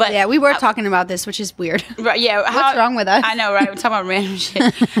deep. But yeah, we were talking about this, which is weird. Right? Yeah. What's wrong with us? I know, right? We're talking about random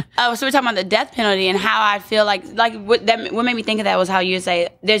shit. So we're talking about the death penalty and how I feel like what made me think of that was how you say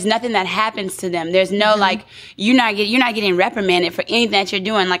there's nothing that happens to them. There's no like you're not getting reprimanded for anything that you're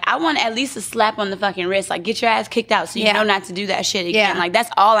doing. Like I want at least a slap on the fucking wrist. Like get your ass kicked out so you know not to do that shit again. Yeah. Like that's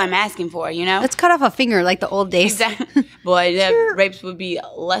all I'm asking for. You know. Let's cut off a finger like the old days. Exactly. Boy, the rapes would be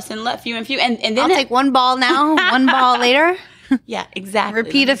less and less, few and few. And then I'll take one ball now. One ball later. Yeah, exactly.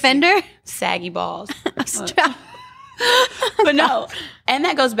 Repeat offender. Saggy balls. But no. And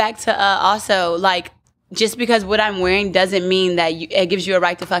that goes back to also like just because what I'm wearing doesn't mean that it gives you a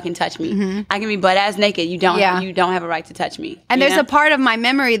right to fucking touch me. I can be butt ass naked. You don't have a right to touch me. And there's a part of my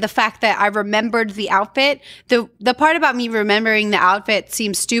memory, the fact that I remembered the outfit. The part about me remembering the outfit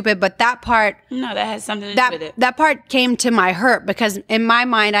seems stupid, but that part... No, that has something to do with it. That part came to my hurt because in my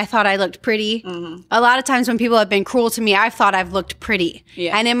mind, I thought I looked pretty. A lot of times when people have been cruel to me, I've thought I've looked pretty.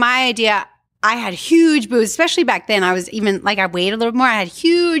 Yeah. And in my idea... I had huge boobs, especially back then. I was even, like, I weighed a little more. I had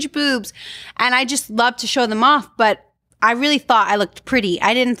huge boobs, and I just loved to show them off, but I really thought I looked pretty.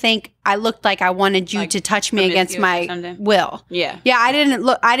 I didn't think I looked like I wanted you to touch me against my will. Yeah. Yeah, I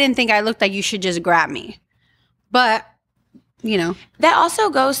didn't think I looked like you should just grab me. But, you know. That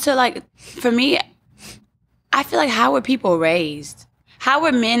also goes to, like, for me, I feel like how were people raised? How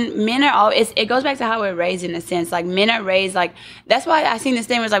are men are always, it goes back to how we're raised in a sense. Like, men are raised, like, that's why I seen this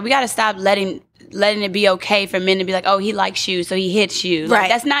thing where it's like, we got to stop letting it be okay for men to be like, oh, he likes you, so he hits you.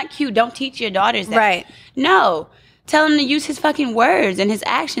 Like, that's not cute. Don't teach your daughters that. Right. No. Tell him to use his fucking words and his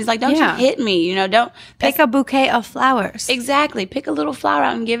actions. Like, don't you hit me, you know, don't. Pick a bouquet of flowers. Exactly. Pick a little flower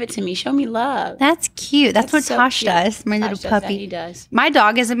out and give it to me. Show me love. That's cute. That's what so Tosh does, my little puppy. He does. My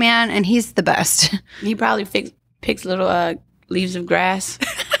dog is a man, and he's the best. He probably picks little leaves of grass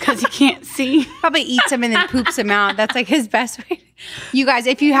because he can't see. Probably eats them and then poops them out. That's like his best way. You guys,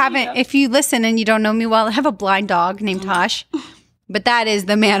 if you listen and you don't know me well, I have a blind dog named Tosh. But that is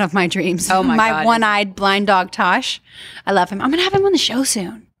the man of my dreams. Oh my God. My one-eyed blind dog, Tosh. I love him. I'm going to have him on the show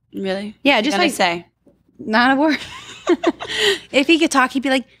soon. Really? Yeah, just like say. Not a word. If he could talk, he'd be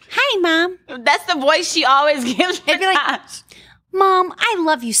like, "Hi, Mom." That's the voice she always gives. He'd be like, Tosh. "Mom, I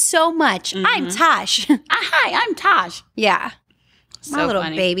love you so much. I'm Tosh." Hi, I'm Tosh. Yeah. My little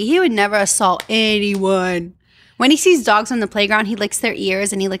baby. He would never assault anyone. When he sees dogs on the playground, he licks their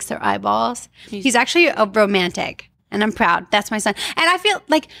ears and he licks their eyeballs. He's actually a romantic. And I'm proud. That's my son. And I feel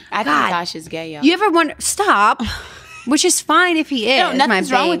like, I think Tosh is gay, yo. You ever wonder, stop, which is fine if he is. No,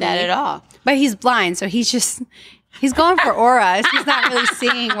 nothing's wrong with that at all. But he's blind, so he's going for auras. He's not really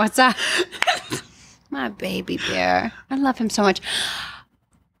seeing what's up. My baby bear. I love him so much.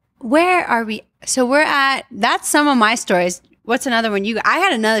 Where are we? So that's some of my stories. What's another one? I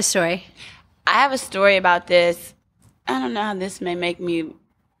had another story. I have a story about this. I don't know how this may make me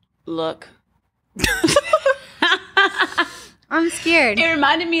look. I'm scared. It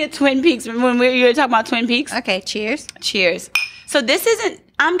reminded me of Twin Peaks when you were talking about Twin Peaks. Okay, cheers. Cheers. So this isn't,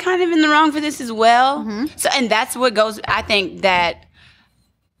 I'm kind of in the wrong for this as well. So, and that's what goes, I think that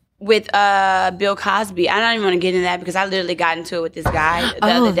with Bill Cosby, I don't even want to get into that because I literally got into it with this guy the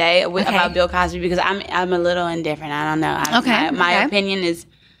other day about Bill Cosby because I'm a little indifferent. I don't know. My opinion is,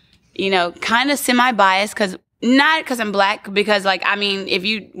 you know, kind of semi-biased because not because I'm black, because like, I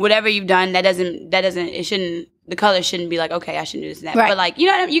mean, whatever you've done, the color shouldn't be like, okay, I shouldn't do this and that. Right. But like, you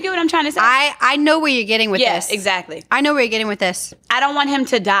know, you get what I'm trying to say? I know where you're getting with this. Yes, exactly. I know where you're getting with this. I don't want him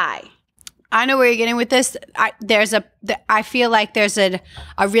to die. I know where you're getting with this. I feel like there's a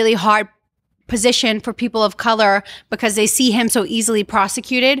really hard position for people of color because they see him so easily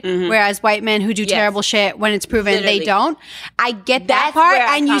prosecuted, whereas white men who do terrible shit, when it's proven, they don't. I get that part,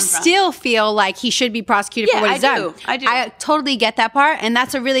 and you still feel like he should be prosecuted for what he's done. I do. I totally get that part, and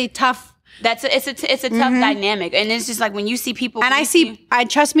that's a really tough. It's a tough dynamic, and it's just like when you see people, and I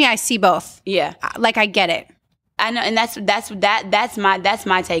trust me, I see both. Yeah, like I get it. I know, and that's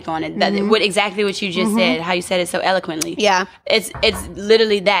my take on it. Exactly what you just said, how you said it so eloquently. Yeah, it's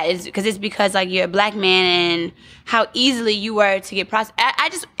literally that. It's because like you're a black man and how easily you were to get prosecuted.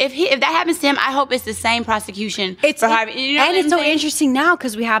 If that happens to him, I hope it's the same prosecution for Harvey. You know, and it's so interesting now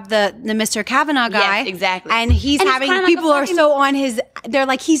because we have the Mr. Kavanaugh guy. Yes, exactly. And he's having people are so on his. They're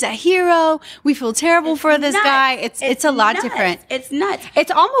like, he's a hero. We feel terrible for this guy. It's a lot different. It's nuts.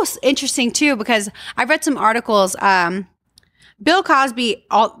 It's almost interesting too because I've read some articles. Bill Cosby,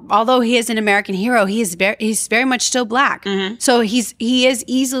 although he is an American hero, he's very much still black. So he is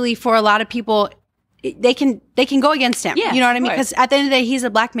easily, for a lot of people, they can go against him. Yeah, you know what I mean? Because at the end of the day, he's a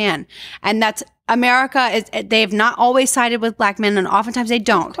black man, and that's America. They have not always sided with black men, and oftentimes they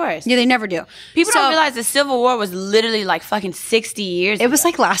don't. Of course, yeah, they never do. People don't realize the Civil War was literally like fucking 60 years. It was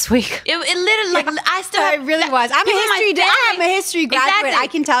like last week. It literally like I still. It really was. I'm a history graduate. Exactly. I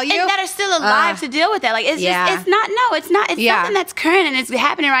can tell you, and that are still alive to deal with that. Like it's just it's not. No, it's not. It's something that's current and it's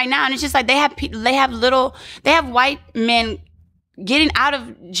happening right now. And it's just like they have white men getting out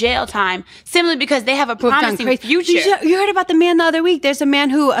of jail time simply because they have a promising future. You heard about the man the other week. There's a man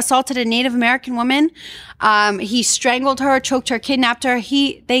who assaulted a Native American woman. He strangled her, choked her, kidnapped her.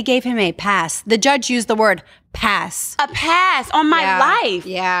 They gave him a pass. The judge used the word pass. A pass on my life.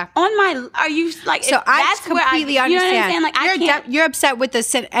 Yeah. On my, are you like, so I completely understand. You know what I'm saying? Like, I can't. You're upset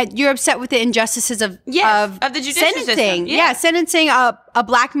with the injustices of the judicial sentencing. System. Yeah, sentencing a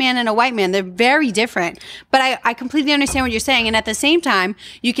black man and a white man. They're very different. But I completely understand what you're saying. And at the same time,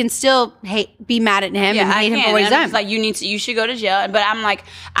 you can still be mad at him and hate him for what he's done. Like, you should go to jail. But I'm like,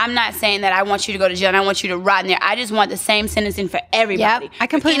 I'm not saying that I want you to go to jail and I want you to rot in there. I just want the same sentencing for everybody. Yep. I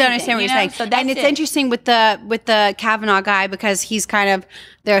completely understand what you're saying. So and it's interesting with the Kavanaugh guy, because he's kind of,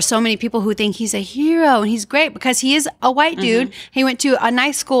 there are so many people who think he's a hero and he's great because he is a white dude. He went to a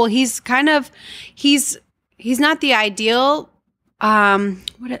nice school. He's kind of, he's not the ideal, I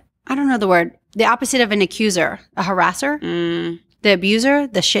don't know the word, the opposite of an accuser, a harasser, the abuser,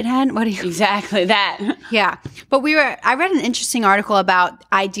 the shithead. What do you? Exactly that. Yeah. But I read an interesting article about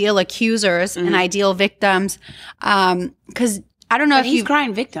ideal accusers and ideal victims. Cause I don't know if he's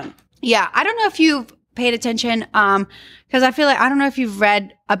crying victim. Yeah. I don't know if you've paid attention. Cause I feel like, I don't know if you've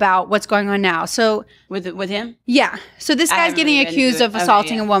read about what's going on now. So with him? Yeah. So this guy's getting accused of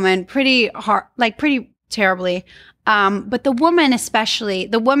assaulting a woman pretty hard, like pretty terribly. But the woman especially,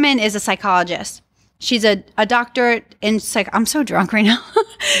 the woman is a psychologist. She's a doctorate in I'm so drunk right now.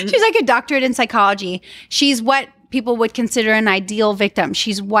 She's like a doctorate in psychology. She's what people would consider an ideal victim.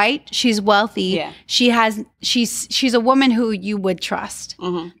 She's white. She's wealthy. Yeah. She's a woman who you would trust.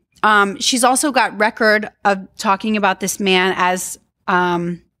 She's also got record of talking about this man as,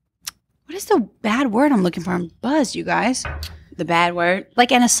 what is the bad word I'm looking for? I'm buzzed, you guys. The bad word?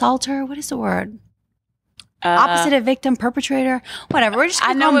 Like an assaulter. What is the word? Opposite of victim, perpetrator, whatever. We're just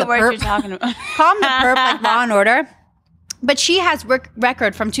I know what word you're talking about. Call him the perp, like Law and Order. But she has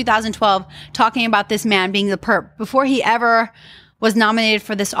record from 2012 talking about this man being the perp before he ever was nominated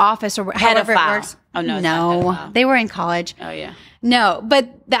for this office or however it works. Oh no, no, they were in college. Oh yeah, no.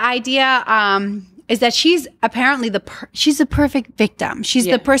 But the idea is that she's apparently she's the perfect victim. She's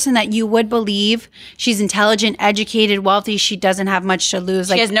the person that you would believe. She's intelligent, educated, wealthy. She doesn't have much to lose.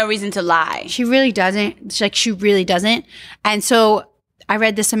 She has no reason to lie. She really doesn't. She really doesn't. And so I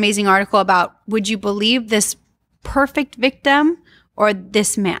read this amazing article about, would you believe this perfect victim or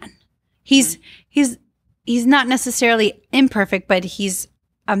this man? He's not necessarily imperfect, but he's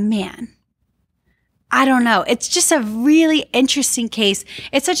a man. I don't know. It's just a really interesting case.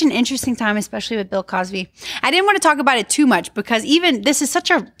 It's such an interesting time, especially with Bill Cosby. I didn't want to talk about it too much because even this is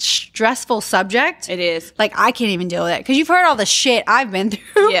such a stressful subject. It is. Like, I can't even deal with it because you've heard all the shit I've been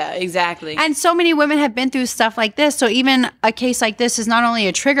through. Yeah, exactly. And so many women have been through stuff like this. So even a case like this is not only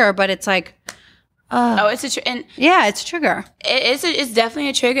a trigger, but it's like, it's a yeah, it's a trigger. It's definitely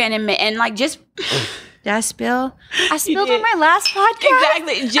a trigger, and like just. Did I spill? I spilled on my last podcast.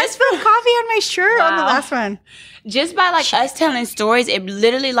 Exactly. I spilled coffee on my shirt on the last one. Just by like us telling stories, it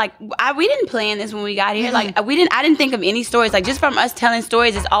literally like we didn't plan this when we got here. Like I didn't think of any stories. Like just from us telling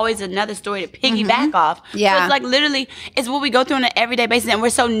stories, it's always another story to piggyback off. Yeah. So it's like literally, it's what we go through on an everyday basis, and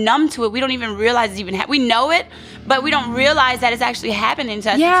we're so numb to it, we don't even realize it's even we know it, but we don't realize that it's actually happening to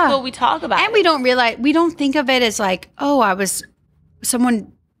us until we talk about it. And we don't think of it as like,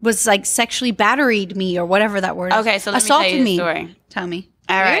 someone was like sexually batteried me or whatever that word is. Okay, so let me tell you the story. Tell me.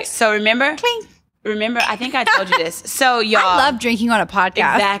 All right. So remember? Cling. Remember, I think I told you this. So y'all. I love drinking on a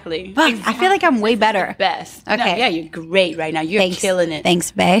podcast. Exactly. Fuck, I feel like I'm way better. Best. Okay. No, yeah, you're great right now. You're killing it.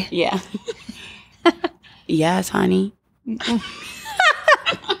 Thanks, bae. Yeah. Yes, honey.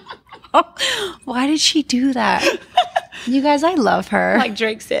 Why did she do that? You guys, I love her. Like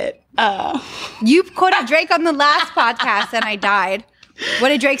Drake said. You quoted Drake on the last podcast and I died. What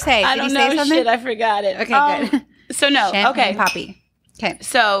did Drake say? I don't know say something? Shit, I forgot it. Okay, good. So no, Champagne Poppy. Okay.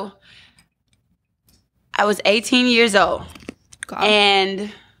 So I was 18 years old. God.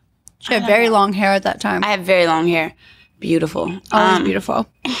 And she had very long hair at that time. I had very long hair. Beautiful. Always beautiful.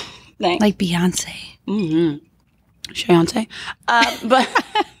 Thanks. Like Beyonce. Mm-hmm. Beyonce.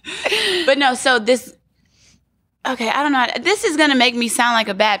 But no, so this... Okay, I don't know. This is going to make me sound like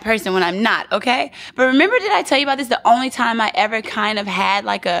a bad person when I'm not, okay? But remember, did I tell you about this? The only time I ever kind of had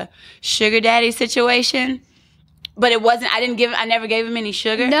like a sugar daddy situation? But it wasn't, I never gave him any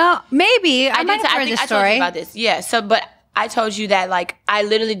sugar. No, maybe. I might have heard this story. I told you about this. Yeah, so, but I told you that like I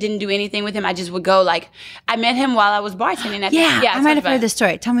literally didn't do anything with him. I just would go like, I met him while I was bartending. I might have heard this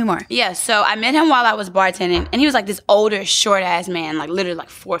story. Tell me more. Yeah, so I met him while I was bartending. And he was like this older, short-ass man, like literally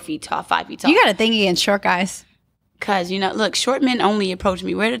like 4 feet tall, 5 feet tall. You got a thing against short guys. Cause look, short men only approach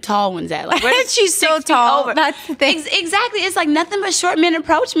me. Where the tall ones at? Like, where's she's so tall? Over? That's the thing. Exactly. It's like nothing but short men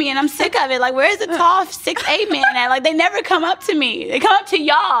approach me, and I'm sick of it. Like, where's the tall 6'8" man at? Like, they never come up to me. They come up to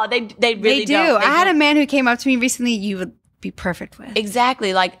y'all. They really do. I had a man who came up to me recently. You would be perfect with.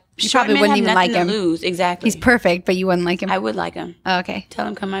 Exactly. Like You probably wouldn't even like him. Lose. Exactly. He's perfect, but you wouldn't like him. I would like him. Oh, okay. Tell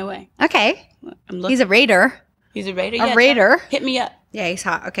him come my way. Okay. He's a raider. He's a raider? A raider. Hit me up. Yeah, he's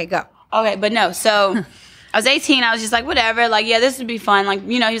hot. Okay, go. Okay, but no, so I was 18. I was just like, whatever. Like, yeah, this would be fun. Like,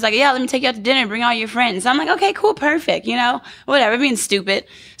 you know, he's like, yeah, let me take you out to dinner and bring all your friends. So I'm like, okay, cool, perfect. You know, whatever, being stupid.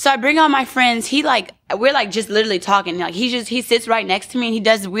 So I bring all my friends. We're like just literally talking. Like, he sits right next to me and he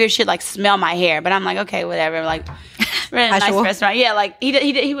does weird shit like smell my hair. But I'm like, okay, whatever. Like, we're in a nice restaurant. Yeah, like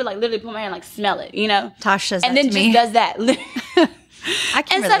he would like literally put my hair and like smell it, you know? Tosh does that and then to just me. does that. I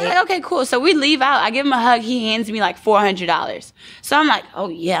can and so I'm like, okay, cool. So we leave out. I give him a hug. He hands me like $400. So I'm like, oh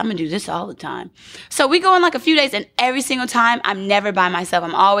yeah, I'm gonna do this all the time. So we go in like a few days, and every single time I'm never by myself.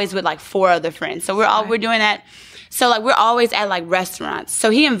 I'm always with like 4 other friends. So we're doing that. So like we're always at like restaurants.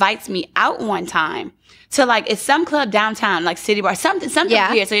 So he invites me out one time to like it's some club downtown, like City Bar, something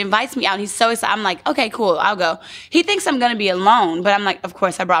weird. So he invites me out, and he's so excited. I'm like, okay, cool, I'll go. He thinks I'm gonna be alone, but I'm like, of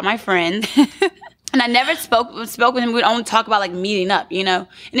course, I brought my friend. And I never spoke with him. We'd only talk about like meeting up, you know?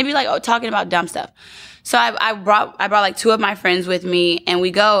 And it'd be like talking about dumb stuff. So I brought like 2 of my friends with me, and we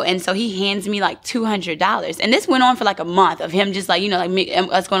go, and so he hands me like $200. And this went on for like a month of him just like, you know, like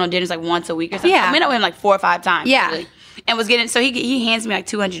us going on dinners like once a week or something. Yeah. I went out with him like 4 or 5 times. Yeah. Really. And was getting, so he hands me like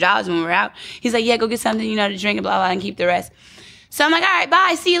 $200 when we were out. He's like, yeah, go get something, you know, to drink and blah, blah, and keep the rest. So I'm like, all right,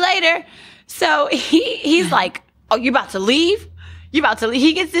 bye, see you later. So he's like, oh, you about to leave? You about to leave?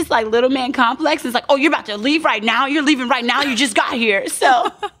 He gets this like little man complex. It's like, oh, you're about to leave right now? You're leaving right now? You just got here.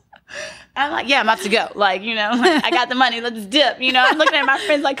 So I'm like, yeah, I'm about to go. Like, you know, like, I got the money. Let's dip. You know, I'm looking at my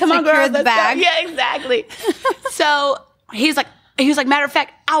friends like, come on, girl, let's bag. go. Yeah, exactly. So he was like, matter of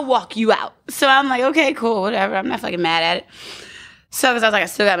fact, I'll walk you out. So I'm like, okay, cool, whatever. I'm not fucking mad at it. So, because I was like, I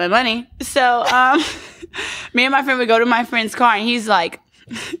still got my money. So me and my friend would go to my friend's car, and he's like,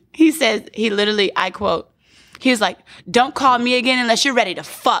 he says, he literally, I quote, he was like, don't call me again unless you're ready to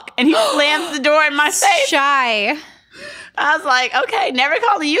fuck. And he slams the door in my face. Chy. I was like, okay, never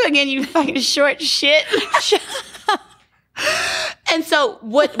calling you again, you fucking short shit. And so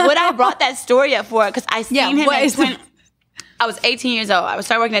what I brought that story up for, because I seen him at I was 18 years old. I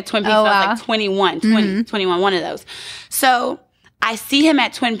started working at Twin Peaks. Oh, wow. I was like 21, one of those. So I see him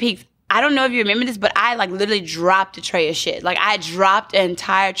at Twin Peaks. I don't know if you remember this, but I like literally dropped a tray of shit. Like I dropped an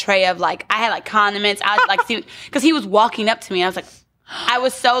entire tray of like, I had like condiments. I was like, because he was walking up to me. And I was like, I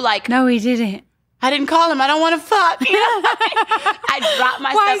was so like. No, he didn't. I didn't call him. I don't want to fuck. You know? I dropped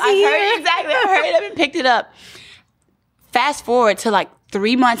my stuff. I hurried up and picked it up. Fast forward to like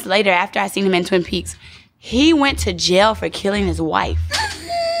 3 months later after I seen him in Twin Peaks. He went to jail for killing his wife.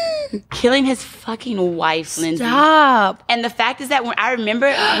 Killing his fucking wife, Lindsay. Stop. And the fact is that when I remember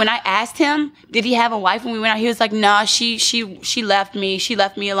when I asked him, did he have a wife when we went out? He was like, nah, she left me. She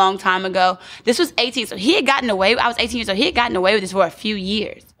left me a long time ago. This was 18. So he had gotten away. I was 18 years old. He had gotten away with this for a few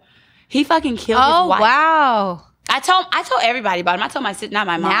years. He fucking killed his wife. Oh, wow. I told everybody about him. I told my sister, not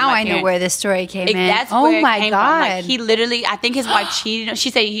my mom. Now I know where this story came in. That's where it came from. Like, he literally, I think his wife cheated. She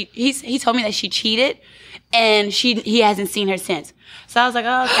said he told me that she cheated, and he hasn't seen her since. So I was like,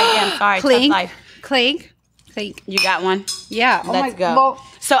 oh, okay, yeah, I'm sorry. Clink, tough life. clink. You got one? Yeah. Let's go. Well,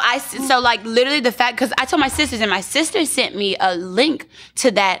 so like literally the fact, because I told my sisters, and my sister sent me a link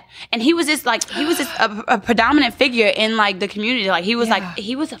to that, and he was just a predominant figure in like the community. Like he was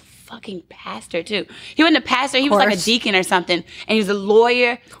a fucking pastor too. He wasn't a pastor. He was like a deacon or something, and he was a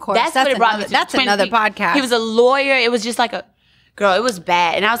lawyer. Of course, that's what it brought me to. That's another podcast. He was a lawyer. It was just like a girl. It was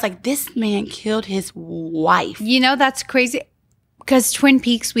bad, and I was like, this man killed his wife. You know, that's crazy. Because Twin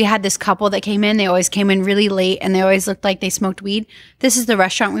Peaks, we had this couple that came in. They always came in really late, and they always looked like they smoked weed. This is the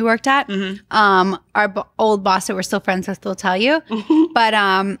restaurant we worked at. Mm-hmm. Our old boss that we're still friends with will tell you. Mm-hmm.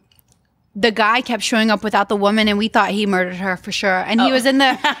 But the guy kept showing up without the woman, and we thought he murdered her for sure. And he was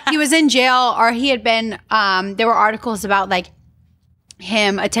in jail, or he had been. There were articles about like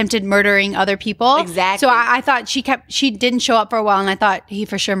him attempted murdering other people. Exactly. So I thought she didn't show up for a while, and I thought he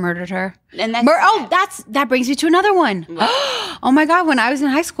for sure murdered her. And that brings me to another one. Oh my God, when I was in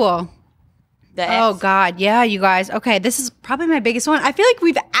high school. Oh God, yeah, you guys. Okay, this is probably my biggest one. I feel like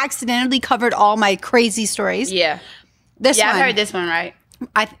we've accidentally covered all my crazy stories. Yeah. This one. I've heard this one, right?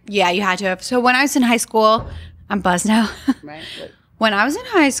 Yeah, you had to have. So when I was in high school, I'm buzzed now. Right. When I was in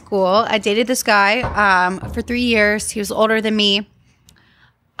high school, I dated this guy for 3 years. He was older than me.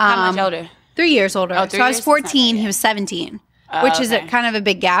 How much older? 3 years older. Oh, 3 so I was years? 14. He was 17, which is kind of a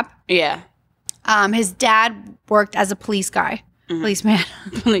big gap. Yeah. His dad worked as a police guy. Mm-hmm. Policeman.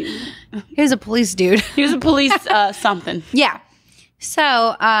 He was a police dude. He was a police something. Yeah.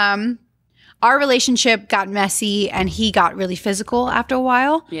 So our relationship got messy and he got really physical after a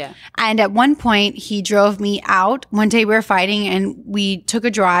while. Yeah. And at one point, he drove me out. One day we were fighting and we took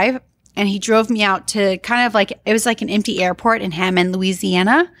a drive and he drove me out to kind of like, it was like an empty airport in Hammond,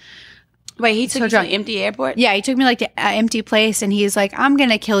 Louisiana. Wait, he took you to an empty airport? Yeah, he took me like to an empty place and he's like, I'm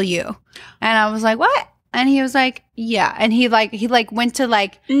going to kill you. And I was like, what? And he was like, yeah. And he went to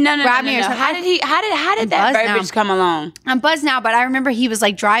like grab me or something. How did that verbiage come along? I'm buzzed now, but I remember he was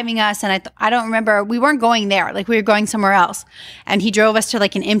like driving us and I don't remember, we weren't going there. Like we were going somewhere else. And he drove us to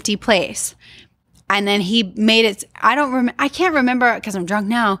like an empty place. And then he made it, I can't remember because I'm drunk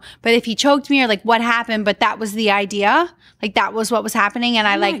now, but if he choked me or like what happened, but that was the idea. Like that was what was happening.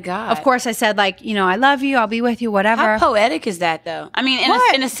 And of course I said like, you know, I love you. I'll be with you, whatever. How poetic is that though? I mean,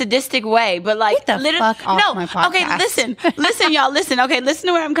 in a sadistic way, but like. Get the fuck off my podcast. Okay, listen, y'all, listen. Okay, listen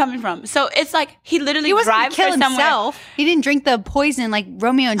to where I'm coming from. So it's like he literally drives for somewhere. Himself. He didn't drink the poison like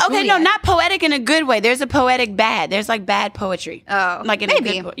Romeo and Juliet. Okay, no, not poetic in a good way. There's a poetic bad. There's like bad poetry. Oh, like in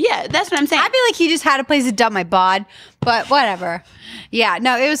maybe. A good yeah, that's what I'm saying. I feel like he just had a place to dump my bod, but whatever. Yeah,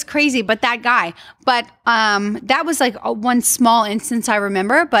 no, it was crazy. But that guy, that was like one small instance I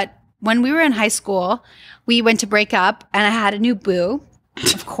remember. But when we were in high school, we went to break up and I had a new boo.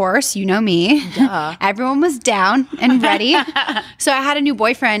 Of course, you know me. Duh. Everyone was down and ready. So I had a new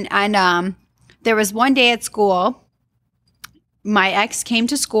boyfriend and there was one day at school, my ex came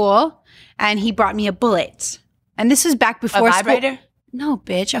to school and he brought me a bullet. And this was back before a vibrator? School. No,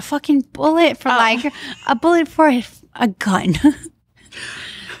 bitch, a fucking bullet for a bullet for a gun.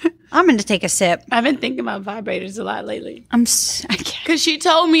 I'm going to take a sip. I've been thinking about vibrators a lot lately. Because she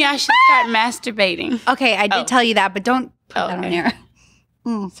told me I should start masturbating. Okay, I did tell you that, but don't put that on here.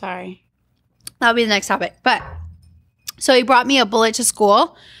 Sorry. That'll be the next topic. But so he brought me a bullet to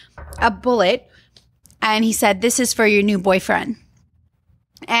school, and he said, this is for your new boyfriend.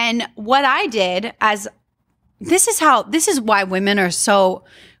 And what I did this is why women are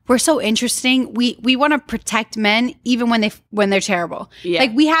we're so interesting. We want to protect men even when they're terrible. Yeah.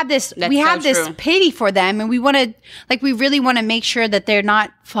 Like we have this pity for them and we really want to make sure that they're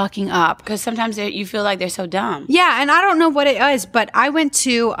not fucking up. Because sometimes you feel like they're so dumb. Yeah, and I don't know what it is, but I went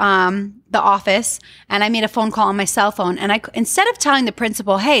to the office and I made a phone call on my cell phone and instead of telling the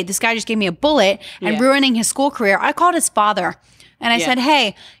principal, hey, this guy just gave me a bullet and ruining his school career, I called his father. And I said,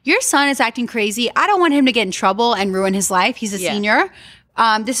 hey, your son is acting crazy. I don't want him to get in trouble and ruin his life. He's a senior.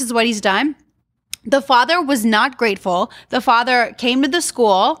 This is what he's done. The father was not grateful. The father came to the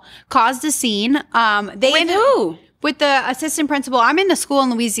school, caused a scene. With who? With the assistant principal. I'm in the school in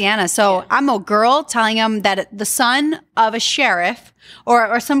Louisiana. So I'm a girl telling him that the son of a sheriff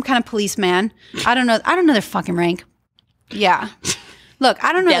or some kind of policeman. I don't know their fucking rank. Yeah. Look,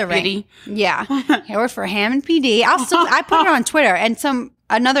 I don't know Deputy. the rank. Yeah. I work for Hammond PD. I put it on Twitter and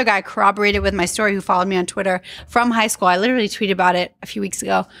another guy corroborated with my story who followed me on Twitter from high school. I literally tweeted about it a few weeks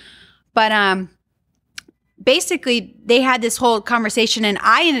ago. But basically, they had this whole conversation and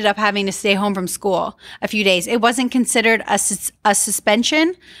I ended up having to stay home from school a few days. It wasn't considered a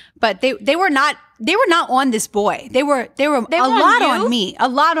suspension, but they were not on this boy. They were a lot on me. A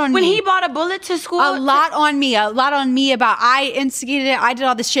lot on me. When he brought a bullet to school? A lot on me. A lot on me about I instigated it. I did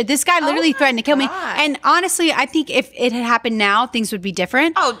all this shit. This guy literally threatened to kill me. And honestly, I think if it had happened now, things would be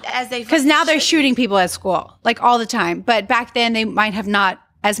different. Oh, because now they're shooting people at school like all the time. But back then they might have not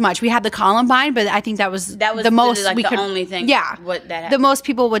as much. We had the Columbine, but I think that was the most like the only thing. Yeah, the most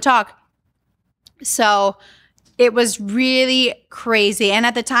people would talk. So it was really crazy. And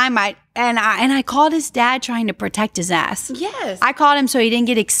at the time, I called his dad trying to protect his ass. Yes, I called him so he didn't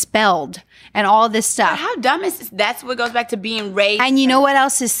get expelled and all this stuff. But how dumb is this? That's what goes back to being raised. And you know what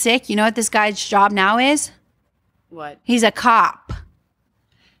else is sick? You know what this guy's job now is? What? He's a cop.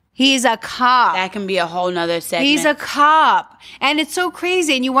 He's a cop. That can be a whole nother segment. He's a cop. And it's so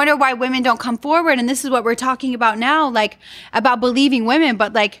crazy. And you wonder why women don't come forward. And this is what we're talking about now, like about believing women.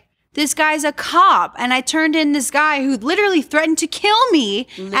 But like, this guy's a cop. And I turned in this guy who literally threatened to kill me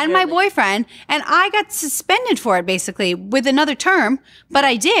and my boyfriend. And I got suspended for it basically with another term. But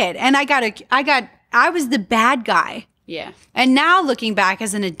I did. And I was the bad guy. Yeah. And now looking back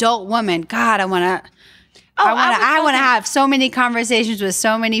as an adult woman, God, I want to have so many conversations with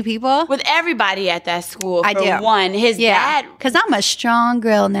so many people. With everybody at that school. I do. One, his dad. Because I'm a strong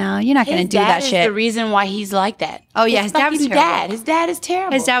girl now. You're not going to do that shit. His dad is the reason why he's like that. Oh, yeah. His dad was terrible. His dad is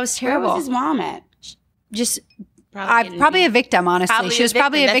terrible. His dad was terrible. Where was his mom at? Just probably a victim, honestly. She was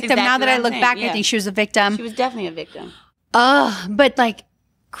probably a victim. Now that I look back, I think she was a victim. She was definitely a victim. But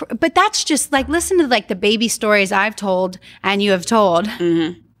that's just like, listen to like the baby stories I've told and you have told.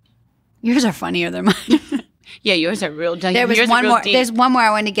 Mm-hmm. Yours are funnier than mine. Yeah, yours are real. There was one more. There's one more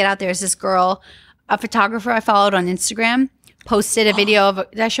I wanted to get out there. Is this girl, a photographer I followed on Instagram, posted a video of.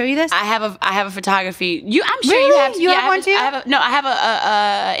 Did I show you this? I have a photography. I'm sure really? you have. You have one too? I have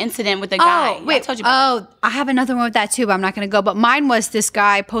a incident with a guy. Oh, wait. I told you about I have another one with that too, but I'm not going to go. But mine was this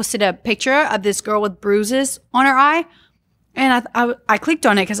guy posted a picture of this girl with bruises on her eye, and I clicked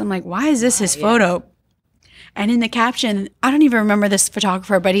on it because I'm like, why is this his photo? And in the caption, I don't even remember this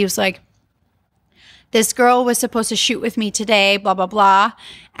photographer, but he was like, this girl was supposed to shoot with me today, blah, blah, blah.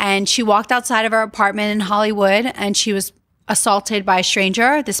 And she walked outside of her apartment in Hollywood and she was assaulted by a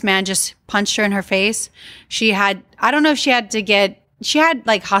stranger. This man just punched her in her face. I don't know if she had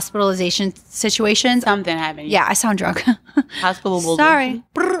like hospitalization situations. Something happened. Yeah, I sound drunk. Hospital. Sorry.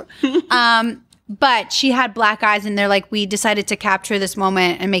 But she had black eyes and they're like, we decided to capture this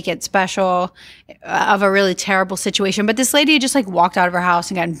moment and make it special of a really terrible situation. But this lady just like walked out of her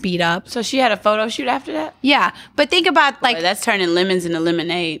house and got beat up. So she had a photo shoot after that? Yeah. But think about like. Boy, that's turning lemons into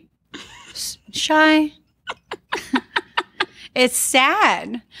lemonade. Chy. It's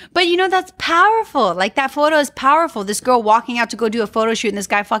sad. But you know, that's powerful. Like that photo is powerful. This girl walking out to go do a photo shoot and this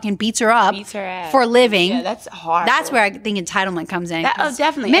guy fucking beats her up. Beats her ass. For a living. Yeah, that's hard. That's where I think entitlement comes in.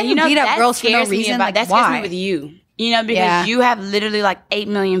 Definitely. Men who beat up girls for no reason. Like, that scares me with you. You know, because you have literally like 8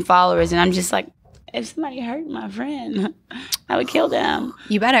 million followers and I'm just like, if somebody hurt my friend, I would kill them.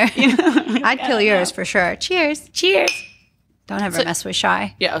 You better. You know? I'd kill yours for sure. Cheers. Cheers. Don't ever mess with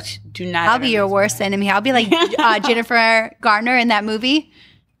Chy. Yeah, do not. I'll be your worst enemy. I'll be like Jennifer Garner in that movie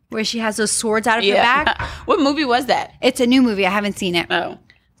where she has those swords out of her back. What movie was that? It's a new movie. I haven't seen it. Oh.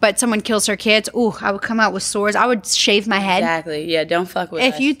 But someone kills her kids. Ooh, I would come out with swords. I would shave my head. Exactly. Yeah, don't fuck with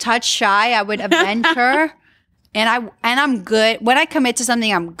us. If you touch Chy, I would avenge her. And I'm good. When I commit to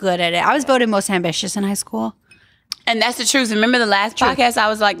something, I'm good at it. I was voted most ambitious in high school. And that's the truth. Remember the last podcast? I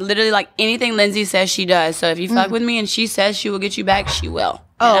was like, literally like anything Lindsay says, she does. So if you fuck with me and she says she will get you back, she will.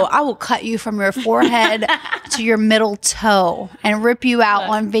 Oh, I will cut you from your forehead to your middle toe and rip you out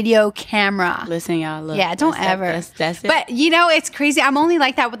on video camera. Listen, y'all. Look, yeah, don't ever. That's it. But you know, it's crazy. I'm only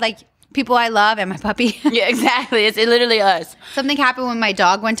like that with like people I love and my puppy. Yeah, exactly. It's literally us. Something happened with my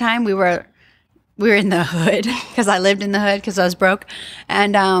dog one time. We were in the hood because I lived in the hood because I was broke,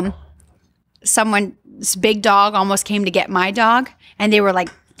 and this big dog almost came to get my dog, and they were like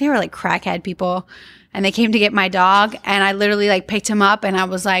crackhead people, and they came to get my dog, and I literally like picked him up and I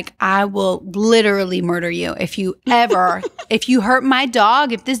was like, I will literally murder you if you hurt my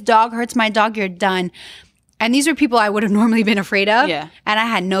dog. If this dog hurts my dog, you're done. And these are people I would have normally been afraid of. Yeah. And I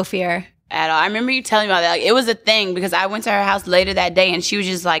had no fear at all. I remember you telling me about that. Like, it was a thing because I went to her house later that day and she was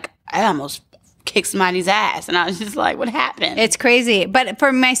just like, I almost kick somebody's ass. And I was just like, what happened? It's crazy. But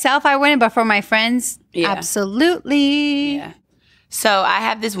for myself, I wouldn't. But for my friends, absolutely. Yeah. So I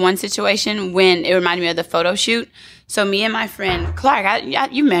have this one situation when it reminded me of the photo shoot. So me and my friend Clark,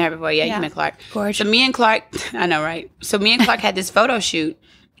 you met her before. Yeah, you met Clark. Gorgeous. So me and Clark, I know, right? So me and Clark had this photo shoot.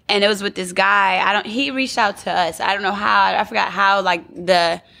 And it was with this guy. He reached out to us. I don't know how. I forgot how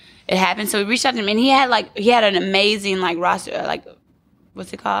it happened. So we reached out to him and he had an amazing roster,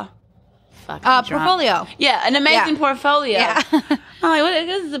 what's it called? Portfolio. Yeah, an amazing portfolio. Yeah. I'm like, what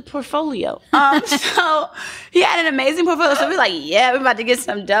is a portfolio? So he had an amazing portfolio. So we're like, yeah, we're about to get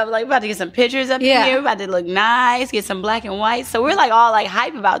some we're about to get some pictures up in here. We're about to look nice, get some black and white. So we're like all like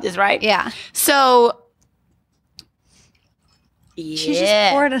hype about this, right? Yeah. So she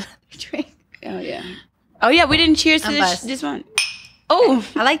just poured another drink. Oh yeah. Oh yeah, we didn't cheers to this one. Oh,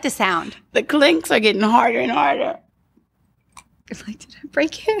 I like the sound. The clinks are getting harder and harder. Like, did I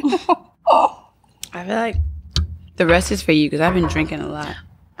break it? I feel like the rest is for you because I've been drinking a lot.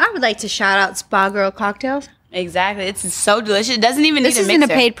 I would like to shout out Spa Girl Cocktails. Exactly. It's so delicious. It doesn't even need a mixer. This isn't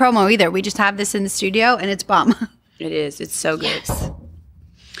a paid promo either. We just have this in the studio and it's bomb. It is. It's so good. Yes.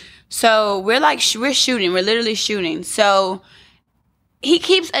 So we're shooting. We're literally shooting. So he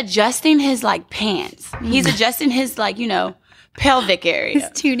keeps adjusting his pants. He's adjusting his pelvic area. His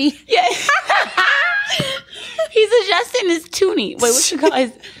toonie. Yeah. He's adjusting his toonie. Wait, what you call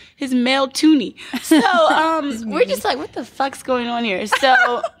his male toonie? So we're just like, what the fuck's going on here?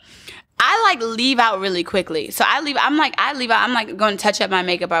 So I leave out really quickly. So I leave out. I'm going to touch up my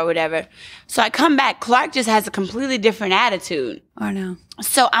makeup or whatever. So I come back. Clark just has a completely different attitude. Oh no.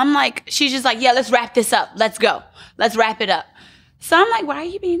 So I'm like, she's just like, yeah, let's wrap this up. Let's go. Let's wrap it up. So I'm like, why are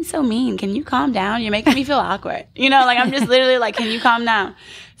you being so mean? Can you calm down? You're making me feel awkward. I'm just literally like, can you calm down?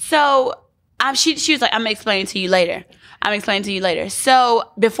 So she was like, I'm explaining to you later.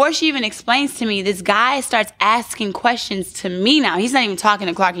 So before she even explains to me, this guy starts asking questions to me now. He's not even talking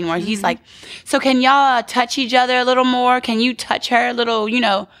to Clark anymore. Mm-hmm. He's like, so can y'all touch each other a little more? Can you touch her a little,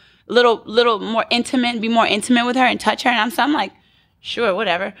 little more intimate, be more intimate with her and touch her. And I'm like, sure,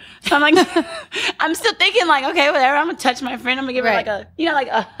 whatever. So I'm like, I'm still thinking like, okay, whatever. I'm gonna touch my friend. I'm gonna give her like a, like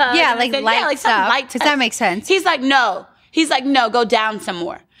a hug. Yeah, like light stuff. Does that make sense? He's like, no. He's like, no, go down some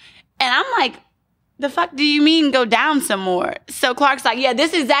more. And I'm like, the fuck do you mean go down some more? So Clark's like, yeah,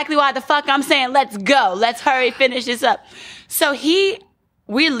 this is exactly why the fuck I'm saying, let's go. Let's hurry, finish this up. So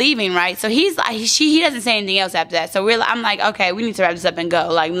we're leaving, right? So he's like, he doesn't say anything else after that. So I'm like, okay, we need to wrap this up and go.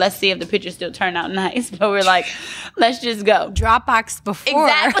 Like, let's see if the pictures still turn out nice. But we're like, let's just go. Dropbox before.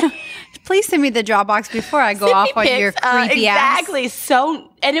 Exactly. Please send me the Dropbox before I go off on your creepy ass. Exactly. So,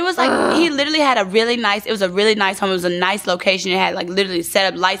 and it was like, he literally had it was a really nice home. It was a nice location. It had like literally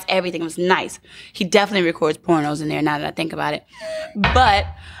set up lights, everything. It was nice. He definitely records pornos in there now that I think about it. But,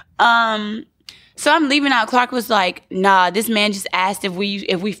 so I'm leaving out. Clark was like, nah, this man just asked if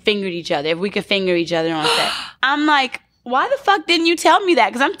we fingered each other, if we could finger each other on set. I'm like, why the fuck didn't you tell me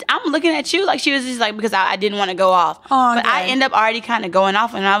that? Because I'm looking at you like she was just like, because I didn't want to go off. Oh, but I end up already kind of going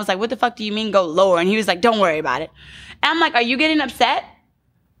off. And I was like, what the fuck do you mean go lower? And he was like, don't worry about it. And I'm like, are you getting upset?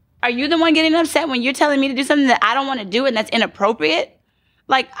 Are you the one getting upset when you're telling me to do something that I don't want to do and that's inappropriate?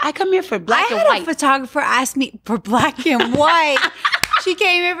 Like, I come here for black and white. I had a photographer ask me for black and white. She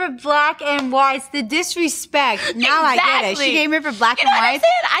came here for black and whites. The disrespect. Now I get it. She came here for black and whites.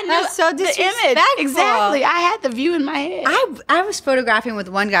 I know. That's so disrespectful. Exactly. I had the view in my head. I was photographing with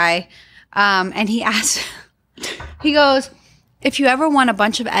one guy, and he asked, he goes, if you ever want a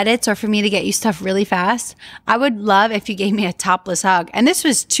bunch of edits or for me to get you stuff really fast, I would love if you gave me a topless hug. And this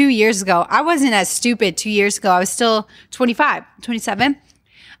was 2 years ago. I wasn't as stupid 2 years ago. I was still 25, 27.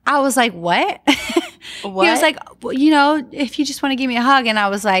 I was like, what? What? He was like, well, if you just want to give me a hug. And I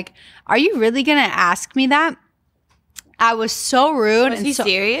was like, are you really going to ask me that? I was so rude. Was he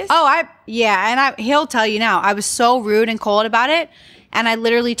serious? Oh, and he'll tell you now. I was so rude and cold about it. And I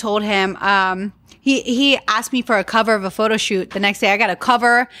literally told him, he asked me for a cover of a photo shoot. The next day I got a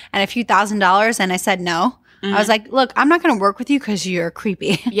cover and a few $1,000s. And I said no. Mm-hmm. I was like, look, I'm not going to work with you because you're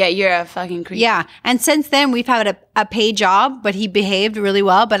creepy. Yeah, you're a fucking creepy. Yeah. And since then, we've had a paid job, but he behaved really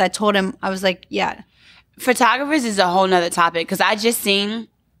well. But I told him, I was like, yeah. Photographers is a whole nother topic because I just seen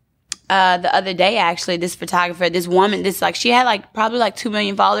the other day, actually, this photographer, this woman, she had probably 2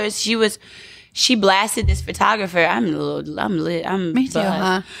 million followers. She blasted this photographer. I'm lit. Me too,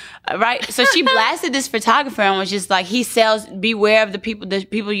 huh? Right? So she blasted this photographer and was just like, he sells, beware of the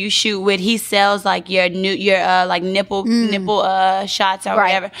people you shoot with. He sells your nipple shots or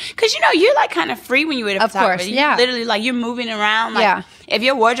whatever. Because, you're kind of free when you're with a photographer. Of course, yeah. Literally, you're moving around. If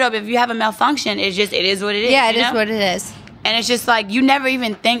your wardrobe, if you have a malfunction, it is what it is. Yeah, it is what it is. And it's just you never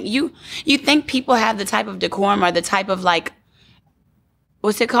even think, you think people have the type of decorum or the type of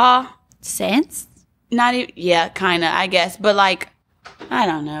what's it called? Sense? Not even, yeah, kind of, I guess. But I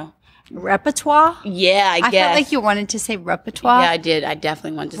don't know. Repertoire? Yeah, I guess. I felt like you wanted to say repertoire. Yeah, I did. I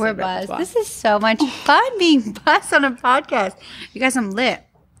definitely wanted to say repertoire. This is so much fun being buzzed on a podcast. You guys, I'm lit.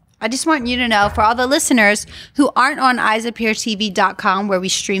 I just want you to know, for all the listeners who aren't on eyesappeartv.com where we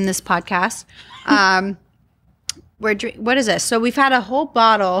stream this podcast, what is this? So we've had a whole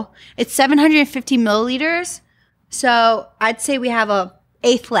bottle. It's 750 milliliters. So I'd say we have a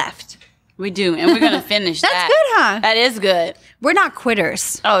eighth left. We do, and we're going to finish that. That's good, huh? That is good. We're not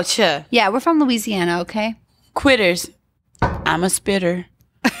quitters. Oh, sure. Yeah, we're from Louisiana, okay? Quitters. I'm a spitter.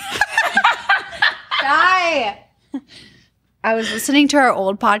 Hi. I was listening to our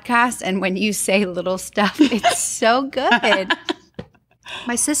old podcast, and when you say little stuff, it's so good.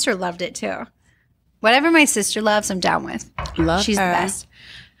 My sister loved it, too. Whatever my sister loves, I'm down with. She's the best.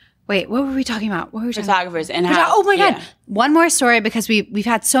 Wait, what were we talking about? What were we talking Photographers about? And how? Oh my God. One more story because we've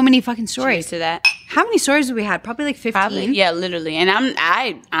had so many fucking stories. Cheers to that. How many stories have we had? Probably 15. Probably, yeah, literally. And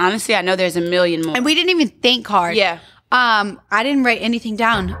I honestly, I know there's a million more. And we didn't even think hard. Yeah. I didn't write anything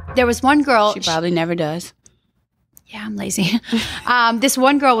down. There was one girl. She probably never does. Yeah, I'm lazy. This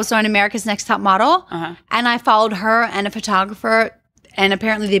one girl was on America's Next Top Model. And I followed her and a photographer. And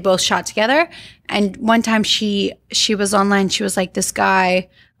apparently they both shot together. And one time she was online. She was like, this guy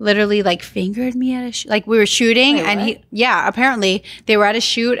literally fingered me at a we were shooting. Wait, and what? Apparently they were at a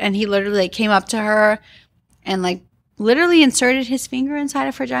shoot and he literally came up to her and literally inserted his finger inside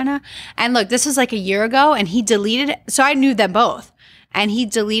of her vagina. And look, this was a year ago and he deleted it. So I knew them both. And he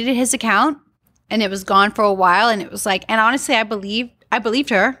deleted his account and it was gone for a while. And it was and honestly, I believed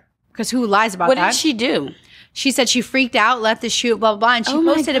her because who lies about that? What did she do? She said she freaked out, left the shoot, blah, blah, blah. And she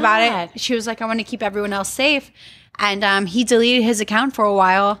posted about it. She was like, I want to keep everyone else safe. And he deleted his account for a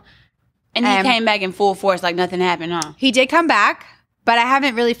while. And he came back in full force like nothing happened, huh? He did come back. But I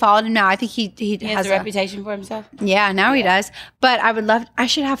haven't really followed him now. I think he has a reputation for himself. Yeah, now he does. But I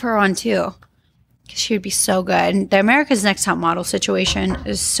should have her on too. She would be so good. The America's Next Top Model situation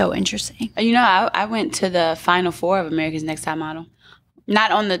is so interesting. You know, I went to the Final Four of America's Next Top Model.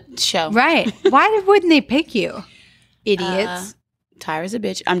 Not on the show. Right. Why wouldn't they pick you? Idiots. Tyra's a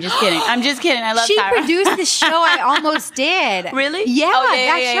bitch. I'm just kidding. I love Tyra. She produced the show I almost did. Really? Yeah,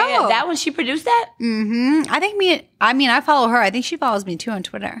 that show. Yeah. That one, she produced that? Mm-hmm. I follow her. I think she follows me too on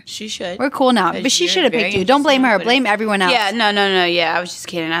Twitter. She should. We're cool now. But she should have picked you. Don't blame her. Blame everyone else. Yeah, no. Yeah, I was just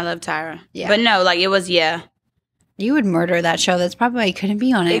kidding. I love Tyra. Yeah. But no, like it was, yeah. You would murder that show. That's probably why you couldn't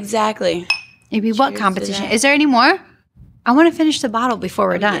be on it. Exactly. Maybe what competition? Is there any more? I want to finish the bottle before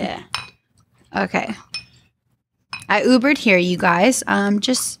we're done. Yeah. Okay. I Ubered here, you guys.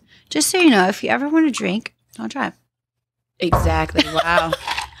 Just so you know, if you ever want to drink, don't drive. Exactly. Wow.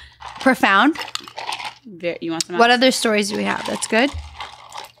 Profound. You want some? What other stories do we have? That's good.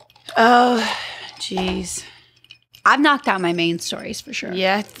 Oh, jeez. I've knocked out my main stories for sure.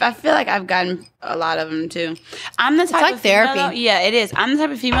 Yeah, I feel like I've gotten a lot of them too. I'm the type like of female, therapy. Though, yeah, it is. I'm the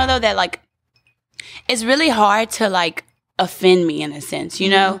type of female though that like it's really hard to like offend me in a sense, you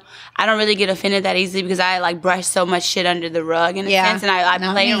know? I don't really get offended that easily because I like brush so much shit under the rug in a sense, and I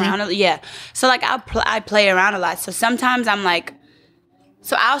play around. Yeah, so like I play around a lot. So sometimes I'm like,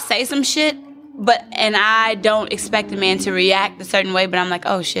 so I'll say some shit, and I don't expect a man to react a certain way, but I'm like,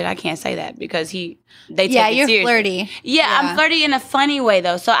 oh shit, I can't say that because they take it seriously. You're flirty. Yeah, I'm flirty in a funny way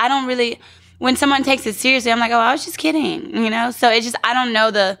though. So I don't really. When someone takes it seriously, I'm like, oh, I was just kidding, you know? So it's just, I don't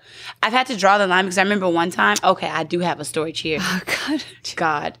know I've had to draw the line because I remember one time, okay, I do have a story, cheers. Oh, God.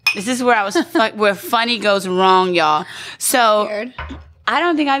 God. This is where where funny goes wrong, y'all. So, Weird. I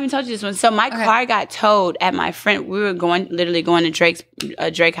don't think I even told you this one. So my car got towed at my friend. We were literally going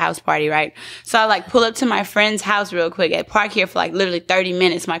to Drake house party, right? So I like pull up to my friend's house real quick. I park here for like literally 30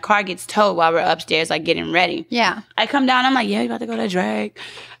 minutes. My car gets towed while we're upstairs, like getting ready. Yeah. I come down. I'm like, yeah, you about to go to Drake.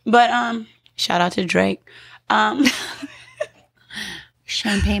 But, shout out to Drake.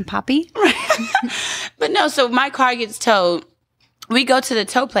 Champagne Poppy. But no, so my car gets towed. We go to the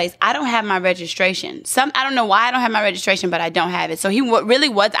tow place. I don't have my registration. I don't know why I don't have my registration, but I don't have it. So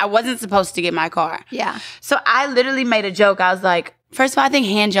I wasn't supposed to get my car. Yeah. So I literally made a joke. I was like, first of all, I think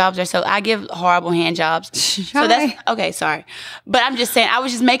hand jobs I give horrible hand jobs. So that's, okay, sorry. But I'm just saying, I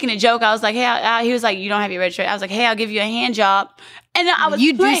was just making a joke. I was like, hey, he was like, you don't have your registration. I was like, hey, I'll give you a hand job. And I was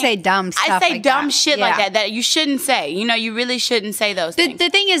You do say dumb stuff. I say like dumb that. shit like that you shouldn't say. You know, you really shouldn't say those things. The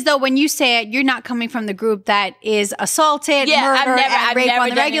thing is, though, when you say it, you're not coming from the group that is assaulted, murdered, and raped on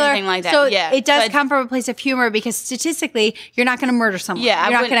the regular. Anything like that. So yeah. it does come from a place of humor because statistically, you're not going to murder someone. Yeah,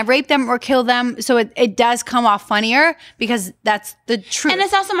 you're not going to rape them or kill them. So it does come off funnier because that's the truth. And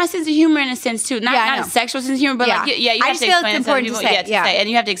it's also my sense of humor in a sense, too. Not a sexual sense of humor, but like, you have to explain it to people. And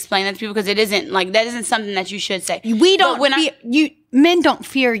you have to explain that to people because it isn't like, that isn't something that you should say. We don't, men don't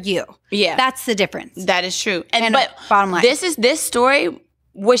fear you. Yeah. That's the difference. That is true. But bottom line. This story,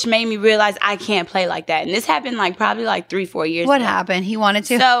 which made me realize I can't play like that. And this happened like probably like 3-4 years ago. What happened? He wanted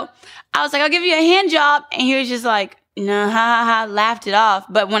to? So I was like, I'll give you a hand job. And he was just like, no, laughed it off.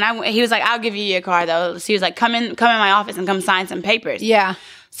 But he was like, I'll give you your car though. So he was like, come in my office and come sign some papers. Yeah.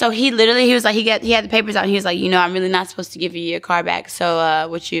 So he was like, he had the papers out and he was like, you know, I'm really not supposed to give you your car back. So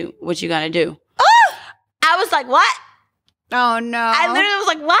what you gonna do? Oh! I was like, what? Oh no! I literally was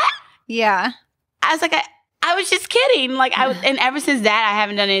like, "What?" Yeah. I was like, I was just kidding. Like and ever since that, I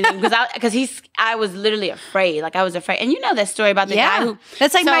haven't done anything because I was literally afraid. Like I was afraid, and you know that story about the guy who.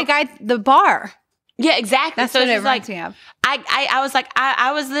 That's like my guy, the bar. Yeah, exactly. That's what it reminds me of. I was like,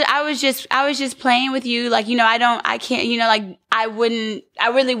 I was just playing with you. Like, you know, I can't, you know, like I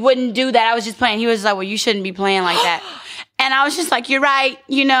really wouldn't do that. I was just playing. He was like, well, you shouldn't be playing like that. And I was just like, you're right,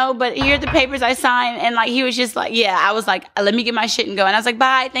 you know, but here are the papers I signed. And like, he was just like, yeah, I was like, let me get my shit and go. And I was like,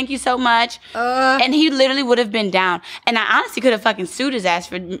 bye, thank you so much. And he literally would have been down. And I honestly could have fucking sued his ass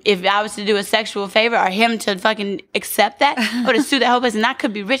if I was to do a sexual favor or him to fucking accept that or to sue that whole person. And I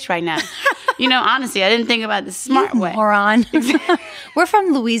could be rich right now. You know, honestly, I didn't think about the smart way. Moron. We're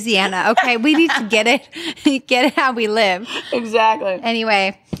from Louisiana, okay? We need to get it how we live. Exactly.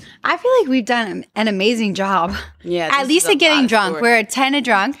 Anyway, I feel like we've done an amazing job. Yeah. At least at getting drunk. We're at 10 at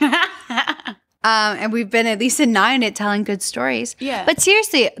drunk. And we've been at least at 9 at telling good stories. Yeah. But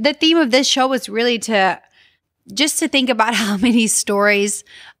seriously, the theme of this show was really to think about how many stories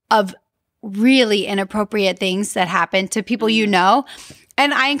of really inappropriate things that happen to people you know.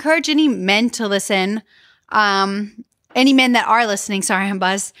 And I encourage any men to listen, any men that are listening, sorry, I'm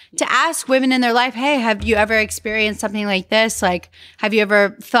buzzed, to ask women in their life, hey, have you ever experienced something like this? Like, have you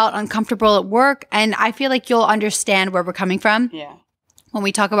ever felt uncomfortable at work? And I feel like you'll understand where we're coming from. Yeah. when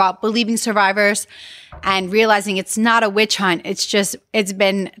we talk about believing survivors and realizing it's not a witch hunt. It's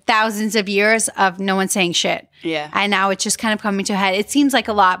been thousands of years of no one saying shit. Yeah. And now it's just kind of coming to a head. It seems like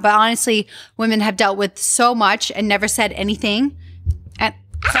a lot, but honestly, women have dealt with so much and never said anything. And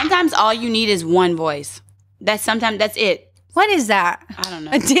sometimes all you need is one voice. That's it. What is that? I don't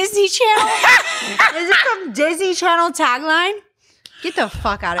know. A Disney Channel? Is it some Disney Channel tagline? Get the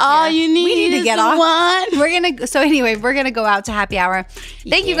fuck out of here. All you need we need is to get one. We're gonna go out to happy hour.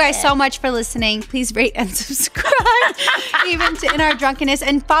 Thank you guys so much for listening. Please rate and subscribe, even in our drunkenness,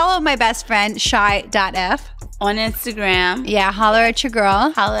 and follow my best friend Chy.f on Instagram. Yeah, holler at your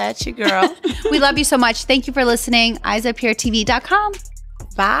girl. Holler at your girl. We love you so much. Thank you for listening. EyesUpHereTV.com.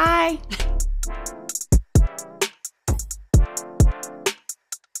 Bye.